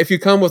they if you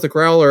come with a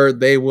growler,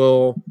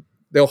 they'll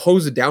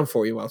hose it down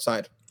for you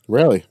outside.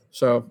 Really?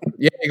 So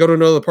yeah, you go to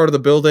another part of the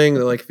building.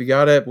 They're like, if you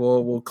got it,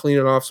 we'll clean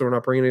it off, so we're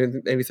not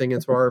bringing anything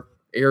into our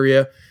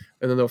area,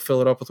 and then they'll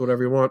fill it up with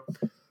whatever you want.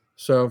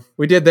 So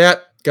we did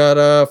that.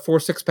 Got 4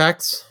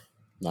 6-packs.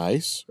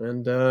 Nice.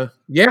 And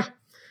yeah,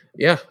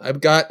 I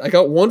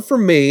got one for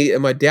me,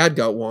 and my dad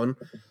got one,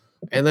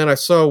 and then I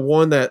saw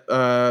one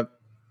that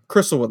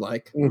Crystal would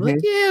like. I'm like,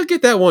 yeah, I'll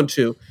get that one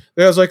too.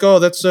 And I was like, oh,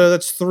 that's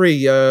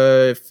 3.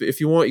 If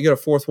you want, you get a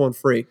 4th one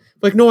free. I'm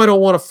like, no, I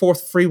don't want a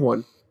 4th free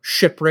one.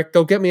 Shipwreck,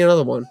 go get me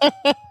another one.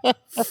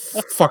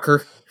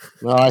 Fucker.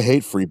 No, I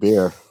hate free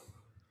beer.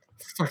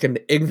 Fucking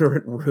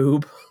ignorant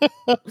rube.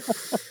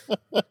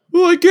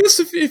 Well, I guess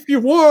if you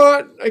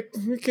want,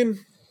 we can.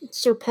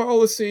 It's our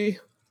policy.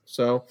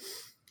 So,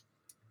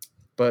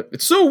 but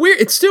it's so weird.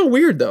 It's still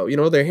weird though.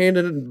 They're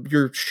handing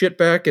your shit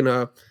back in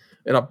a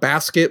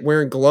basket,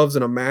 wearing gloves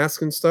and a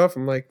mask and stuff.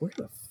 I'm like, what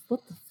the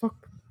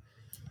fuck?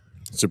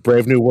 It's a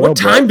brave new world. What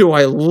time do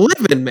I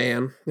live in,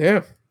 man?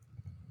 Yeah.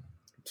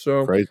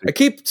 So crazy. I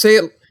keep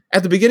saying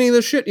at the beginning of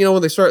this shit,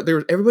 when they start,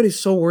 everybody's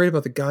so worried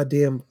about the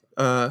goddamn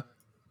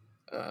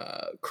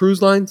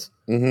cruise lines.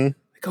 Mm-hmm.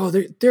 Like, oh,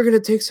 they're gonna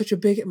take such a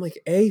big. I'm like,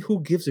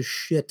 who gives a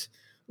shit?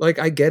 Like,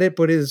 I get it,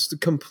 but it is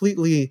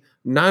completely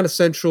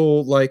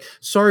non-essential. Like,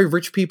 sorry,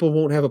 rich people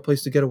won't have a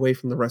place to get away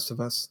from the rest of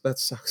us. That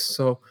sucks.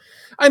 So,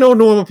 I know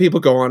normal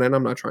people go on, and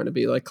I'm not trying to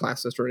be like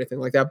classist or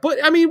anything like that.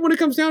 But I mean, when it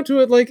comes down to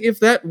it, like,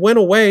 if that went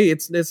away,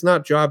 it's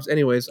not jobs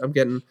anyways. I'm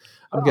getting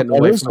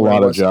away from a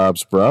lot of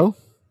jobs, bro.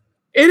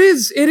 It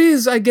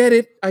is. I get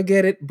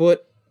it.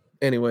 But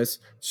anyways,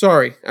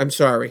 sorry. I'm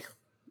sorry.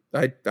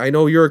 I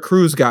know you're a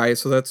cruise guy,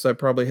 so I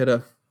probably hit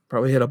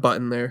a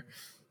button there.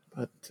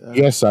 But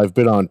yes, I've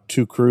been on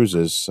 2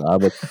 cruises.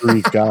 I'm a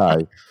cruise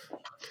guy.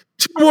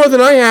 2 more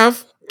than I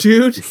have,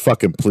 dude. You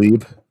fucking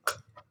plebe.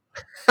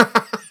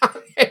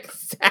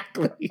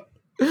 Exactly.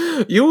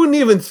 You wouldn't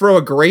even throw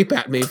a grape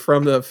at me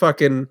from the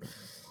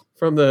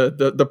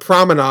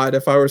promenade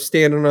if I were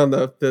standing on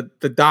the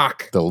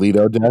dock. The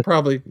Lido deck?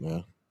 Probably.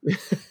 Yeah.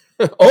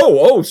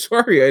 Oh,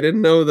 sorry. I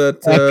didn't know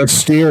that.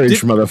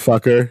 Steerage,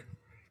 motherfucker.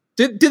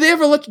 Did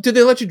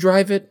they let you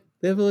drive it?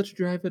 They ever let you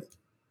drive it?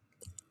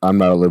 I'm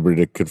not at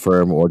liberty to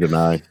confirm or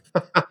deny.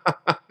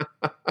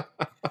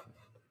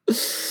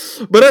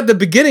 But at the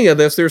beginning of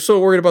this, they were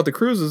so worried about the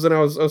cruises, and I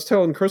was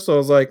telling Crystal, I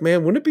was like,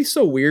 man, wouldn't it be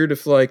so weird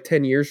if like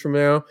 10 years from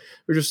now,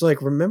 we're just like,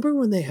 remember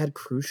when they had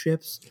cruise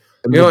ships?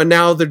 And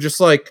now they're just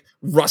like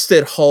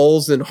rusted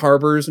hulls and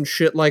harbors and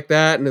shit like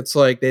that, and it's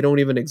like they don't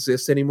even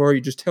exist anymore.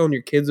 You're just telling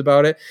your kids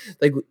about it.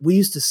 Like, we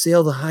used to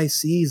sail the high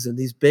seas in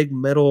these big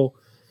metal,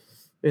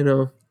 in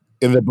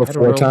the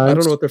before times. I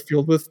don't know what they're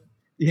filled with.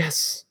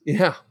 Yes,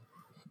 yeah.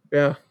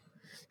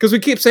 Because we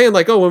keep saying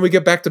like, oh, when we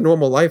get back to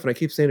normal life, and I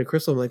keep saying to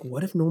Crystal, I'm like,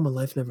 what if normal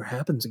life never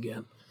happens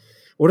again?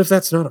 What if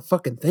that's not a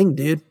fucking thing,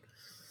 dude?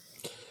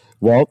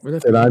 Well,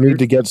 then I need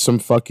to get some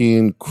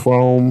fucking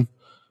chrome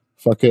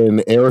fucking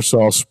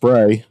aerosol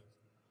spray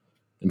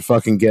and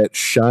fucking get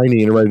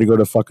shiny and ready to go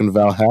to fucking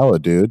Valhalla,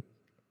 dude.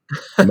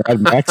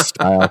 Mad Max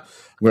style.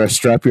 I'm going to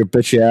strap your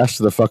bitchy ass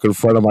to the fucking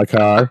front of my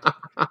car.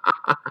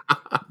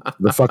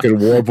 The fucking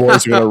war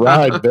boys are going to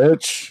ride,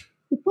 bitch.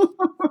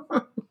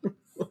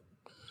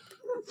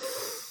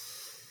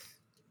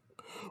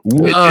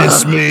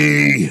 Witness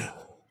me.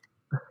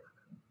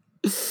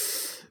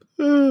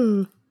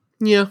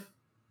 Yeah.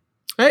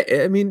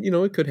 I mean,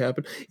 it could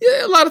happen.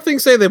 Yeah, a lot of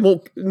things say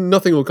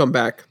nothing will come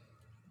back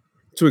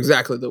to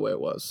exactly the way it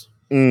was.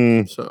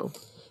 So,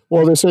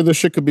 well, they say this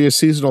shit could be a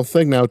seasonal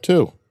thing now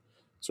too.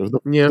 So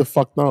who the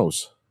fuck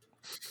knows?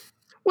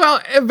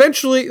 Well,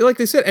 eventually, like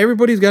they said,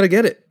 everybody's got to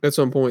get it at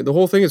some point. The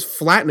whole thing is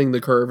flattening the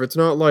curve. It's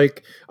not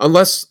like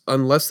unless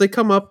they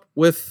come up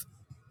with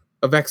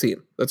a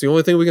vaccine. That's the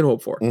only thing we can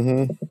hope for.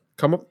 Mm-hmm.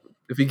 Come up.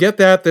 If you get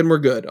that, then we're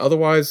good.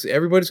 Otherwise,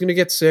 everybody's going to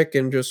get sick,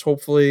 and just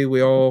hopefully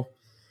we all,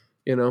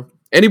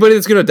 anybody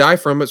that's going to die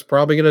from it's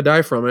probably going to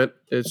die from it.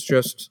 It's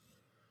just,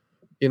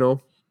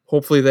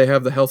 hopefully they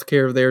have the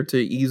healthcare there to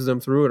ease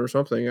them through it or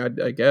something.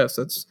 I guess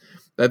that's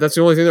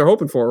the only thing they're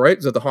hoping for, right?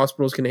 Is that the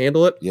hospitals can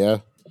handle it. Yeah.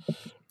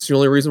 It's the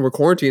only reason we're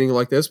quarantining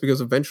like this,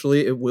 because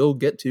eventually it will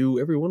get to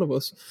every one of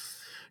us.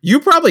 You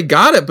probably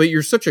got it, but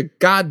you're such a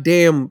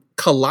goddamn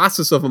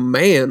colossus of a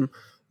man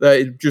that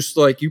it just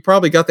like you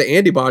probably got the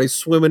antibodies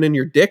swimming in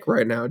your dick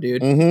right now,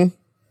 dude. Mm-hmm.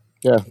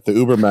 Yeah, the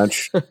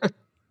Ubermensch.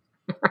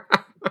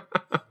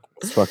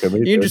 It's fucking me.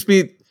 You can just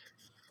be.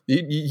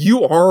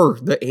 You are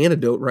the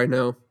antidote right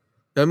now.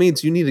 That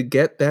means you need to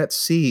get that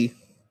C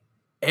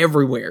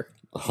everywhere.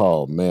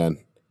 Oh man.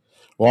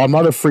 Well, I'm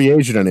not a free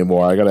agent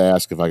anymore. I got to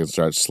ask if I can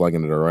start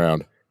slinging it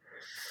around.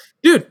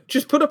 Dude,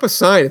 just put up a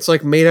sign. It's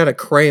like made out of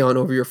crayon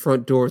over your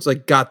front door. It's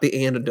like got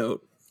the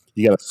antidote.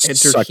 You gotta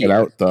suck it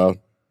out though.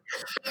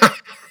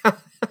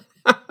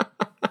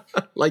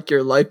 Like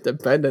your life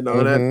depended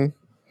on it.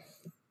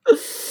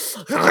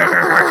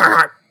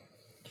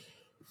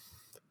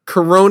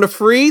 Corona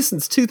free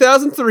since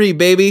 2003,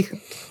 baby.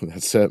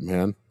 That's it,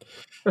 man.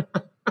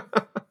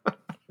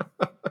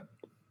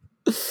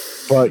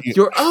 But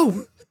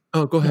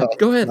go ahead.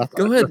 Go ahead.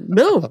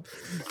 No,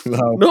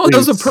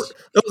 that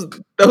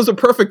was a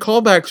perfect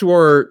callback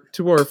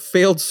to our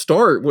failed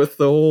start with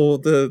the whole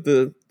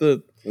the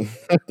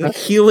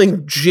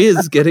healing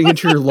jizz getting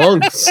into your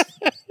lungs,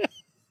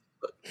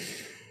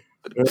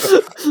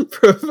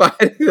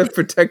 providing the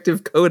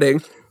protective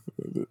coating.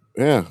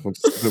 Yeah,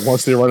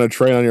 once they run a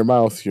train on your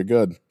mouth, you're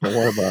good. Don't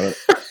worry about it.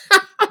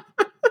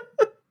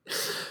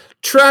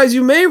 Try as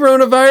you may,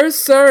 coronavirus.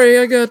 Sorry,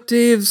 I got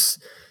Dave's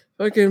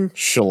fucking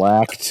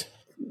shellacked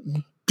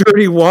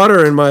dirty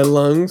water in my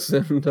lungs,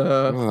 and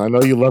I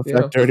know you love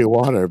that dirty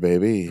water,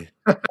 baby.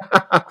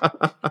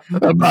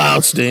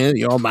 About in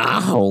your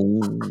mouth.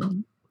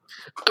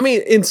 I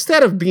mean,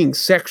 instead of being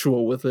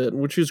sexual with it,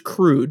 which is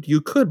crude, you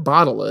could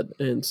bottle it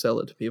and sell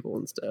it to people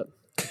instead.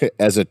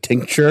 As a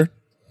tincture?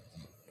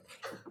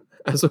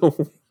 As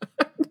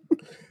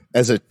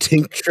a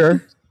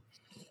tincture?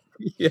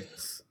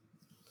 Yes.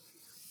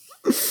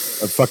 A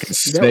fucking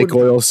snake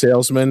oil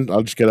salesman.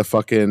 I'll just get a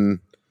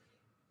fucking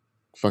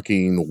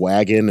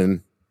wagon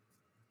and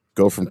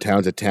go from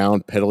town to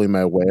town peddling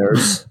my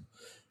wares.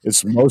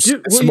 It's mostly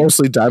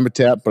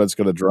Dimetapp, but it's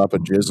going to drop a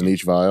jizz in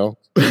each vial.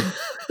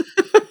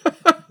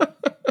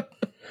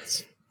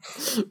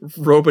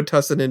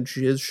 Robitussin and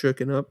jizz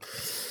shooken up.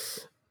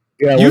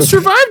 Yeah, you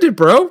survived it,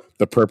 bro.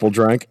 The purple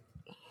drank.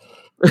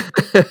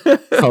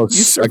 You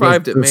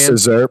survived it, man.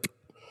 Scissor.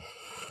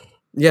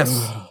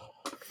 Yes.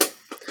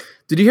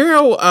 Did you hear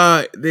how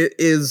it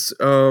is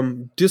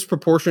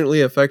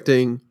disproportionately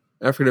affecting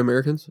African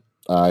Americans?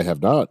 I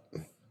have not.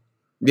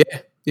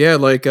 Yeah,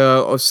 like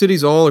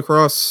cities all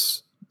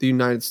across the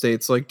United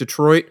States, like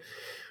Detroit,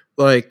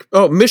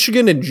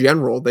 Michigan in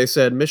general. They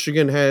said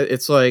Michigan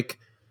it's like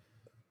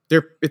a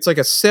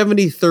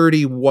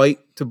 70-30 white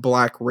to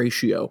black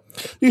ratio.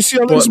 You see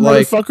all these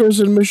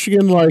motherfuckers in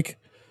Michigan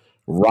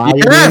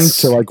rioting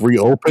to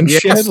reopen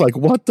shit? Like,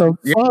 what the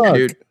fuck?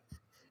 Dude.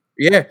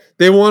 Yeah,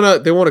 they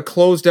want to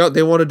close down.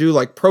 They want to do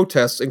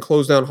protests and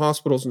close down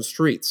hospitals and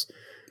streets.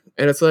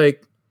 And it's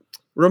like,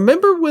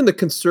 remember when the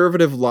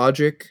conservative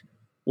logic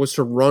was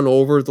to run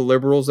over the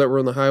liberals that were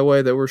on the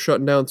highway that were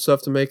shutting down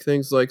stuff to make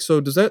things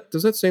so does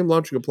that same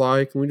logic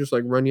apply? Can we just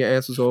run your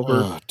asses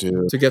over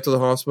to get to the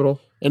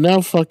hospital? And now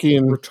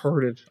fucking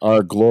retarded.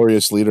 Our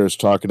glorious leaders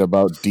talking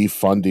about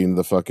defunding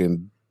the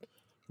fucking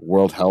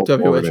World Health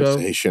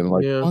Organization.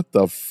 What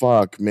the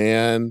fuck,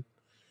 man?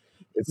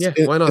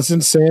 Why not? It's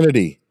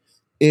insanity.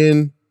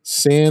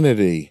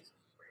 Insanity.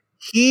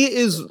 He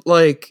is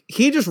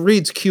he just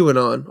reads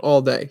QAnon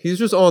all day. He's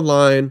just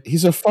online.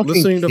 He's a fucking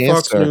listening cancer. to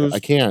Fox News. I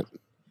can't.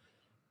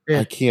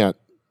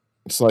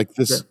 It's like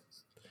this.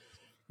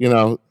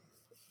 Yeah.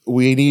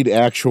 We need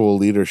actual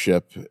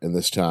leadership in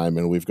this time,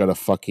 and we've got a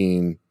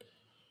fucking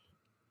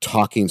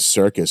talking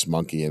circus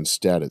monkey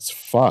instead. It's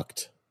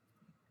fucked.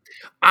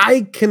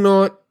 I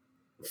cannot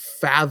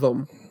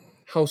fathom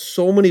how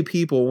so many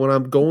people, when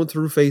I'm going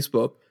through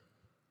Facebook,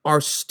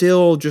 are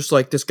still just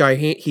this guy,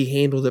 he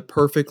handled it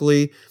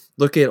perfectly.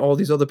 Look at all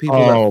these other people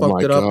that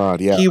fucked it up.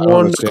 God, yeah, he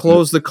wanted to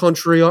close the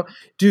country up.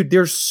 Dude,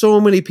 there's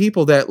so many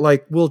people that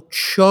will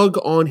chug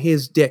on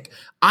his dick.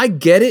 I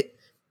get it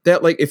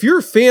that if you're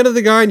a fan of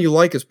the guy and you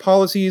like his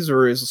policies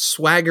or his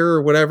swagger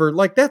or whatever,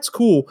 that's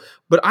cool.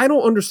 But I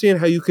don't understand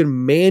how you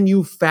can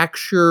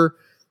manufacture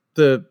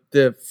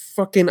the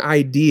fucking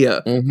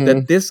idea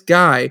that this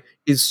guy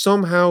is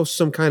somehow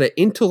some kind of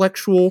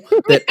intellectual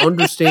that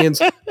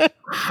understands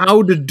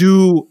how to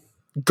do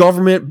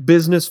government,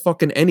 business,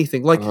 fucking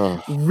anything.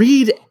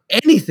 Read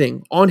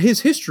anything on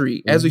his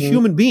history as a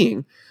human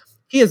being.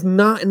 He is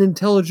not an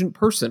intelligent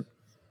person.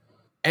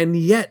 And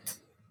yet,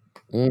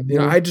 I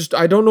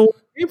don't know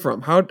where it came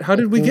from. How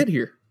did we get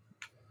here?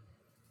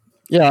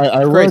 Yeah,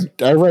 I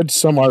read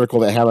some article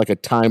that had a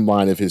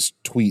timeline of his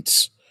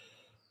tweets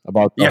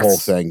about the whole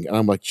thing. And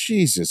I'm like,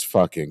 Jesus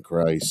fucking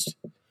Christ.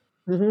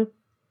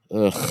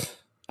 Ugh.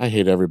 I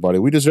hate everybody.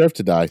 We deserve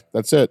to die.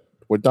 That's it.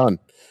 We're done.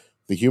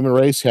 The human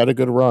race had a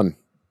good run.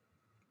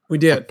 We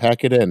did.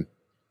 Pack it in.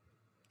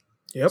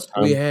 Yep.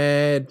 We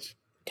had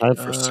time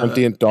for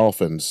sentient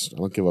dolphins. I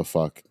don't give a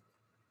fuck.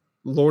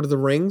 Lord of the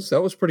Rings.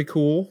 That was pretty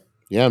cool.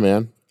 Yeah,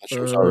 man. That shit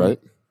was all right.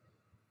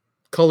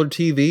 Color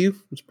TV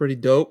was pretty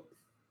dope.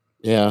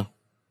 Yeah,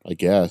 I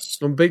guess.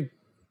 I'm a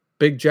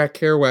big Jack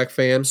Kerouac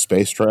fan.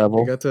 Space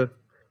travel.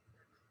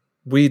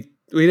 We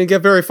didn't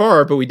get very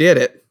far, but we did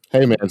it.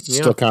 Hey, man, it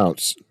still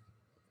counts.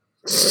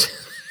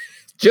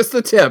 Just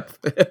the tip.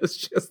 It's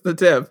just the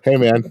tip. Hey,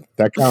 man,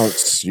 that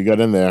counts. You got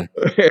in there.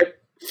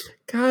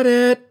 Got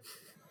it.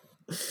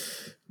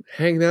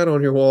 Hang that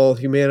on your wall,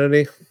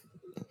 humanity.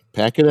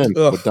 Pack it in.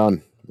 We're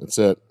done. That's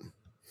it.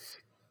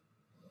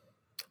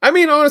 I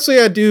mean, honestly,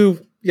 I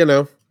do,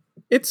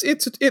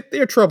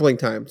 they're troubling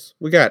times.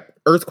 We got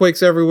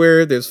earthquakes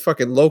everywhere. There's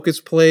fucking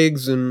locust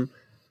plagues in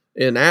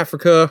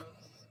Africa.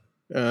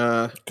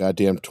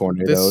 Goddamn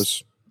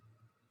tornadoes.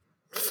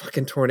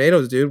 Fucking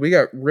tornadoes, dude. We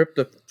got ripped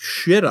the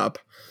shit up.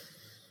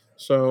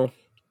 So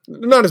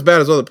not as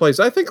bad as other places.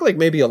 I think like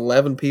maybe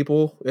 11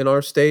 people in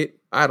our state.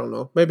 I don't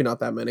know. Maybe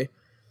not that many.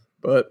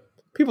 But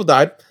people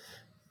died.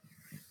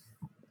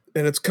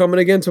 And it's coming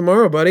again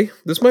tomorrow, buddy.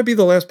 This might be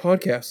the last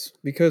podcast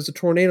because the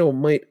tornado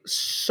might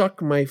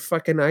suck my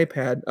fucking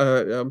iPad.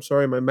 I'm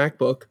sorry, my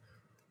MacBook,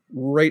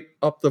 right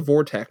up the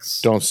vortex.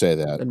 Don't say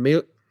that.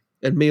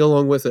 And me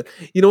along with it.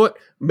 You know what?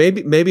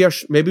 Maybe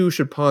we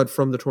should pod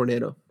from the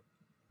tornado.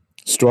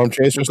 Storm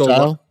Chaser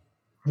style.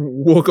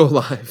 We'll go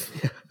live.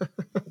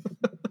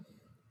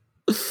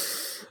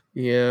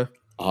 Yeah.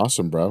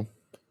 Awesome, bro.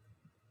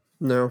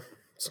 No,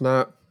 it's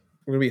not.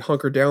 We're gonna be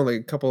hunkered down like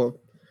a couple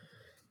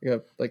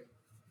of, like.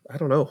 I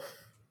don't know,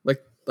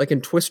 like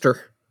in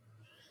Twister,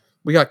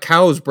 we got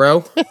cows,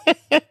 bro.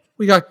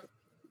 we got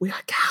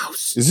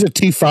cows. Is it a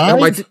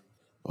T5?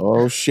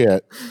 Oh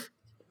shit!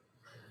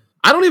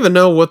 I don't even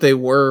know what they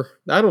were.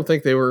 I don't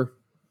think they were.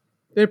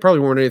 They probably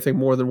weren't anything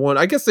more than one.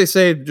 I guess they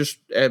say just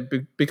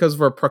because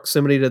of our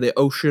proximity to the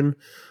ocean,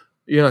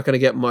 you're not going to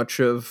get much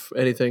of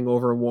anything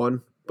over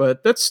one.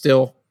 But that's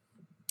still.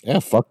 Yeah,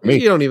 fuck me.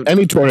 You don't even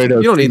any tornado.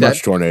 You don't need much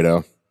that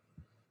tornado.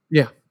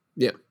 Yeah.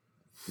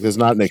 There's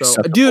not an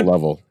acceptable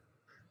level.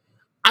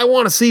 I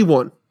want to see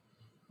one.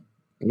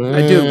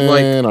 I do.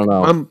 Like, I don't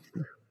know.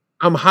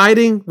 I'm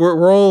hiding.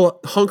 We're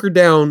all hunkered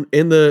down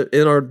in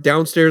our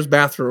downstairs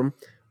bathroom,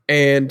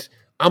 and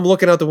I'm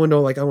looking out the window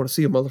like I want to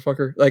see a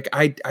motherfucker. Like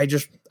I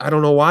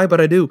don't know why,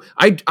 but I do.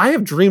 I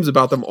have dreams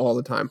about them all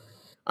the time.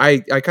 I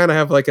kind of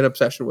have like an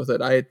obsession with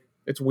it.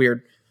 It's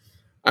weird.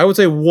 I would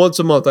say once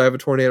a month I have a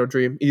tornado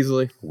dream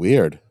easily.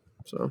 Weird.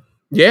 So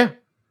yeah.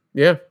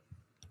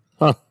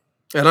 Huh.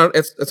 And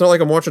it's not like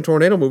I'm watching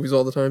tornado movies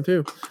all the time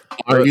too.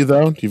 Are you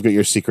though? You've got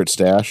your secret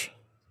stash.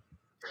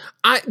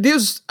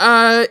 There's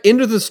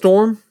Into the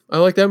Storm. I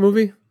like that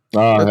movie. Oh,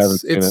 I haven't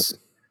seen it. It's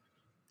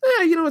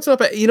not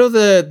bad. You know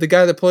the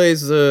guy that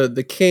plays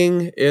the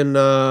king in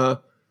the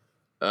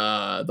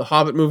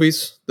Hobbit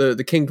movies,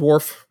 the King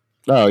Dwarf.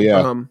 Oh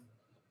yeah.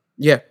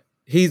 Yeah,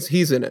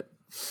 he's in it,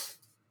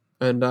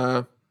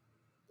 and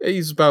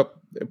he's about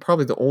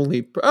probably the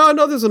only. Oh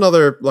no, there's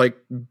another like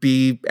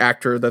B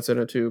actor that's in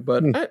it too,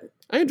 but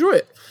I enjoy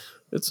it.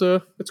 It's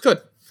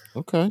good.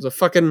 Okay. There's a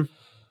fucking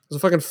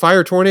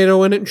fire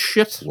tornado in it and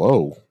shit.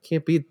 Whoa. You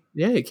can't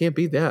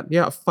beat that.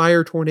 Yeah, a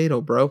fire tornado,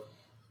 bro.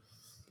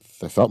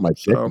 I felt my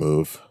dick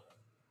move.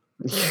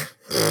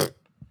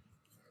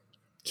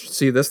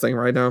 See this thing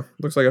right now.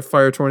 Looks like a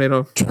fire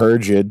tornado.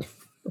 Turgid.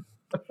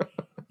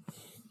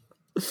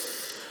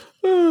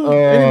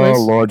 Anyways.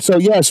 Lord. So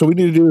we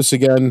need to do this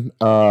again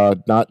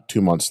not 2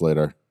 months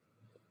later.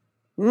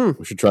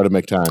 We should try to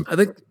make time. I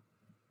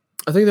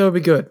think that would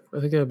be good.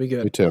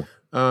 Me too.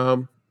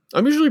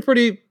 I'm usually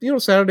pretty,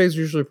 Saturday's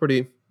usually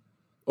pretty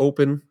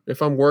open.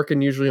 If I'm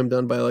working, usually I'm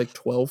done by like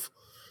 12.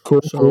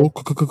 Cool.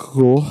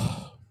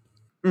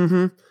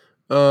 Mm-hmm.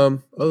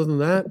 Other than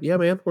that, yeah,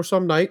 man, we're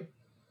some night.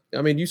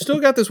 I mean, you still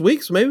got this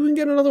week, so maybe we can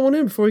get another one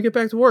in before we get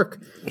back to work.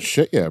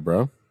 Shit, yeah,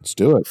 bro. Let's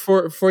do it.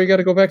 Before you got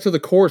to go back to the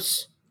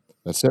course.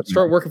 That's it.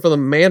 Start working for the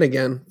man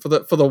again, for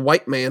the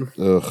white man.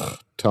 Ugh,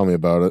 tell me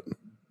about it.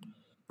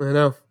 I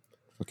know.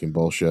 Fucking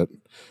bullshit.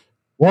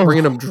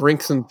 Bringing them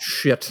drinks and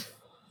shit.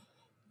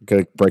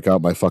 Gotta break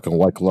out my fucking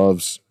white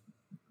gloves.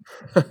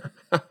 Do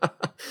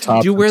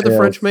you wear the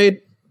French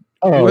maid?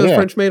 Oh, you wear yeah. the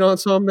French maid on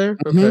some there?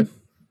 Mm-hmm. Okay.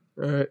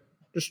 All right.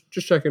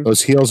 Just checking.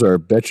 Those heels are a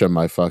bitch on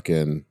my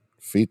fucking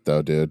feet,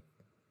 though, dude.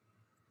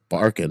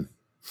 Barking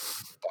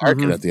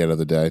at the end of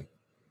the day.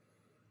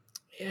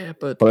 Yeah,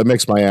 but it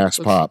makes my ass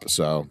pop.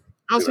 So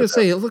I was gonna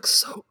say it looks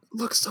so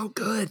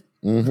good.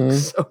 Mm-hmm.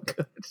 So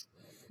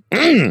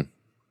good.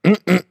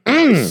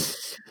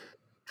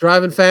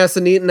 Driving fast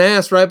and eating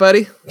ass, right,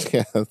 buddy?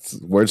 Yeah,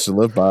 that's words to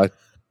live by.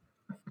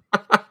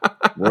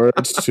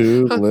 Words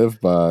to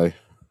live by.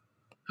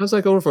 How's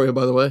that going for you,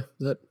 by the way?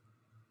 Is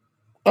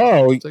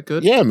that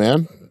good? Yeah,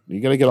 man. You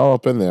gotta get all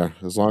up in there.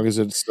 As long as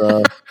it's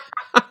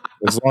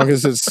as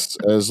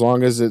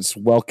long as it's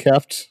well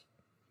kept.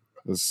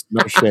 There's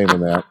no shame in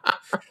that.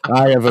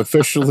 I have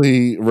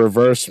officially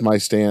reversed my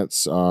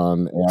stance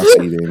on ass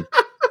eating.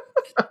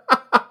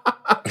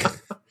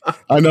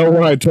 I know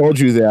when I told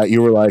you that,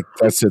 you were like,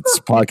 "That's it. This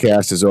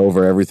podcast is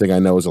over. Everything I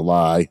know is a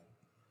lie."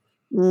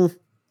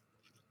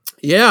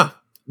 Yeah,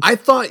 I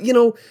thought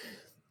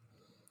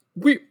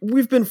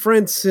we've been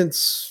friends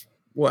since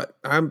what?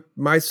 I'm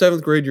my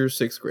 7th grade. You're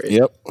 6th grade.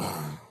 Yep.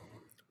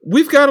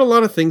 We've got a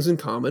lot of things in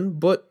common,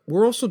 but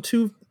we're also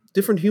two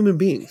different human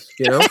beings.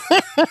 Yeah.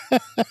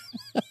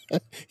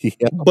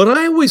 But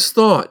I always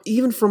thought,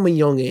 even from a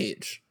young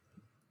age,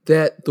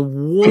 that the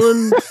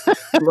one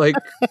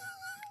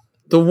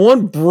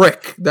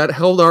brick that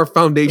held our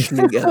foundation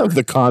together,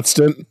 the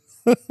constant,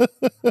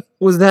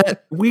 was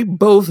that we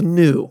both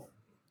knew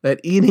that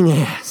eating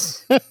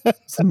ass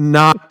is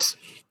not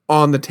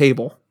on the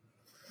table.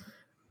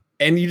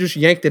 and you just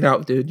yanked it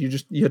out, dude.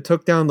 You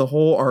took down the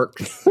whole arch.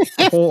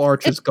 The whole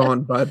arch is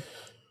gone, bud.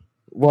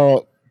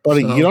 Well,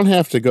 buddy, you don't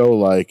have to go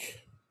like.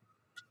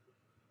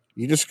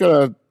 You just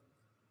gotta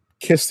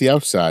kiss the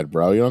outside,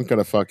 bro. You don't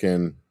gotta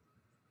fucking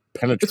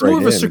penetrate. It's more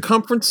of a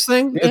circumference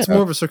thing. Yeah. It's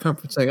more of a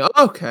circumference thing.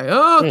 Okay.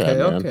 All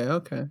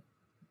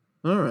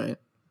right.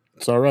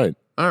 It's all right.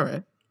 All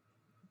right.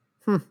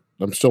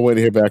 I'm still waiting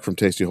to hear back from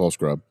Tasty Hole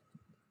Scrub.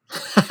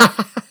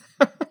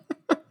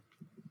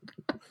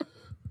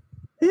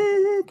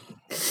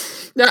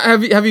 Now,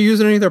 have you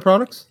used any of their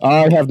products?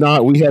 I have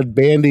not. We had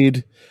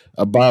bandied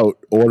about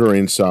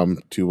ordering some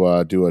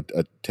to do a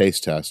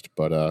taste test,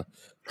 but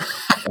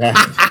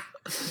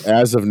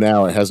as of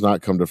now, it has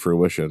not come to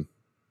fruition.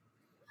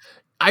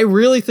 I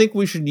really think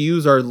we should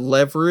use our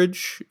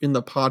leverage in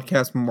the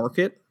podcast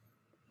market,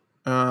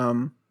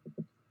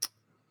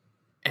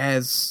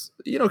 as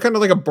kind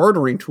of like a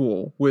bartering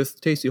tool with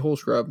Tasty Hole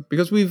Scrub,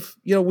 because we've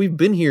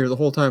been here the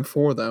whole time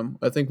for them.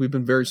 I think we've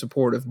been very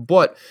supportive.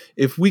 But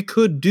if we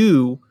could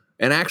do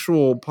an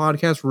actual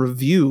podcast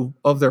review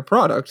of their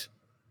product,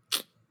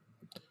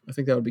 I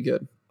think that would be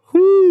good.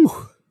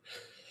 Whew.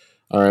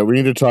 All right, we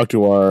need to talk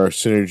to our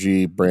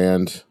Synergy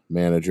brand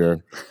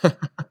manager.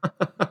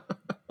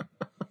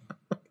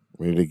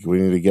 we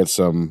need to get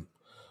some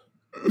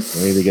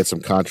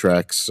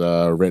contracts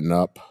written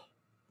up.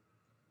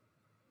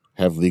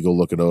 Have legal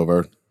look it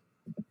over.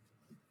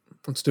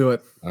 Let's do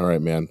it. All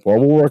right, man. Well,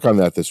 we'll work on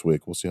that this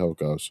week. We'll see how it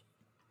goes.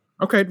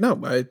 Okay, no,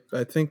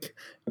 I think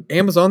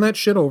Amazon that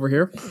shit over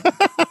here.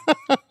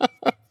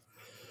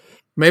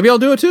 Maybe I'll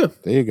do it too.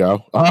 There you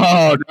go.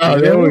 Oh, no,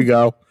 there we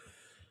go.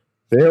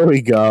 There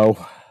we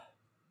go.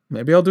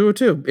 Maybe I'll do it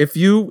too. If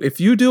you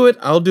do it,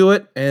 I'll do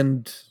it,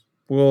 and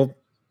we'll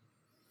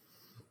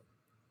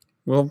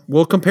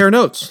compare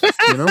notes.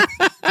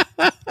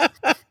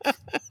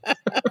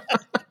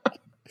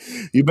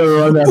 You better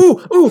run that.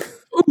 Ooh!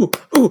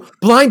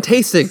 Blind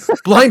tasting.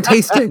 I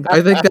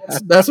think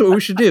that's what we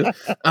should do.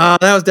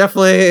 That was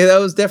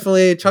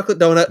definitely chocolate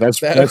donut. That's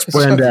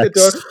brand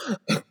X.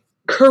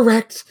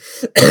 Correct.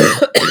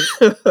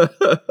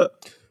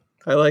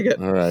 I like it.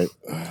 All right.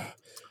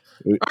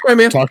 All right,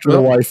 man. Talk to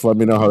the wife. Let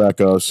me know how that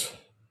goes.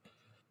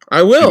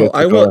 I will.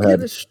 Go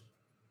ahead.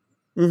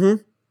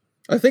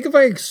 I think if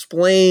I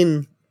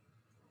explain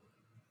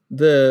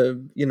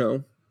the,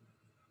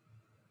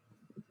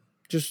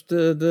 just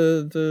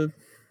the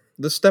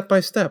step by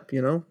step,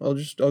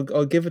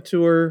 I'll give it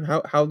to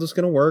her how this is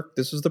gonna work.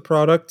 This is the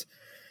product.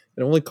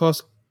 It only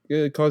cause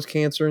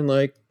cancer in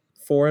like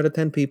 4 out of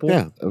 10 people.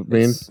 Yeah, I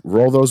mean,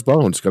 roll those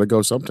bones. Got to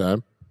go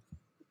sometime.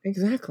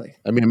 Exactly.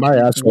 I mean, my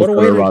ass was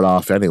going to run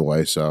off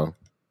anyway, so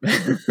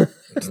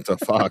the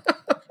fuck.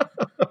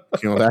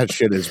 That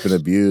shit has been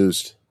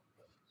abused.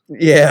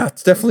 Yeah,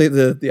 it's definitely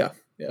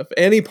if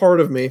any part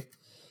of me.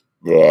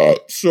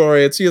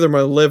 Sorry, it's either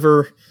my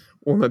liver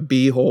or my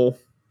beehole.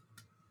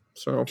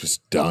 So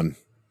just done.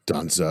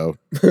 Donezo.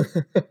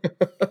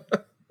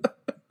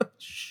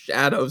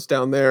 Shadows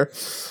down there,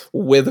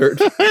 withered.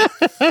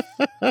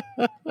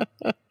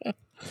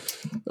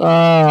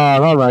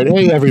 All right.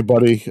 Hey,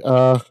 everybody.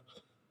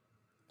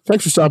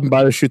 Thanks for stopping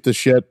by to shoot the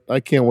shit. I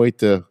can't wait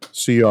to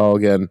see you all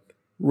again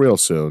real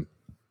soon.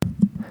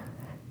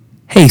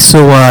 Hey,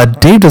 so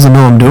Dave doesn't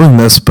know I'm doing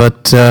this,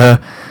 but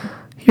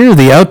here are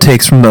the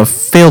outtakes from the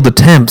failed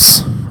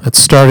attempts at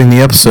starting the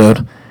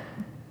episode.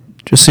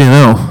 Just so you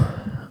know,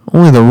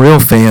 only the real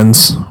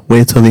fans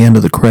wait till the end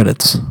of the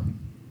credits.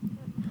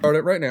 Start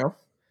it right now.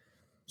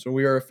 So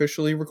we are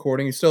officially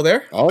recording. You still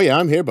there? Oh, yeah,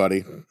 I'm here,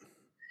 buddy.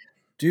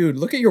 Dude,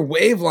 look at your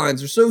wave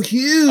lines. They're so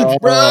huge,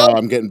 bro.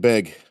 I'm getting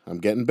big.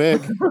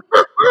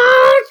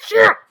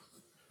 Shit.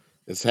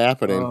 It's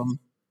happening.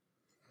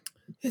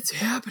 It's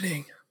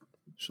happening.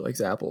 She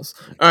likes apples.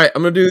 All right,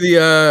 I'm going to do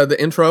the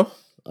intro.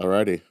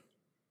 Alrighty.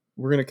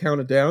 We're going to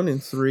count it down in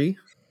 3,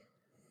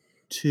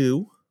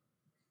 2.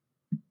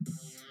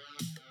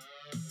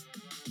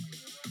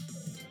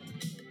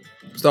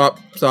 Stop.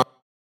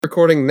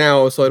 Recording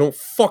now so I don't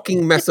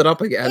fucking mess it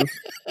up again.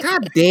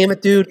 God damn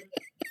it, dude.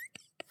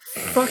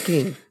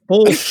 Fucking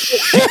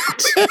bullshit.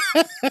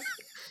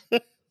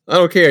 I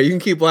don't care. You can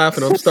keep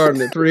laughing. I'm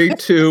starting at 3,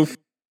 2.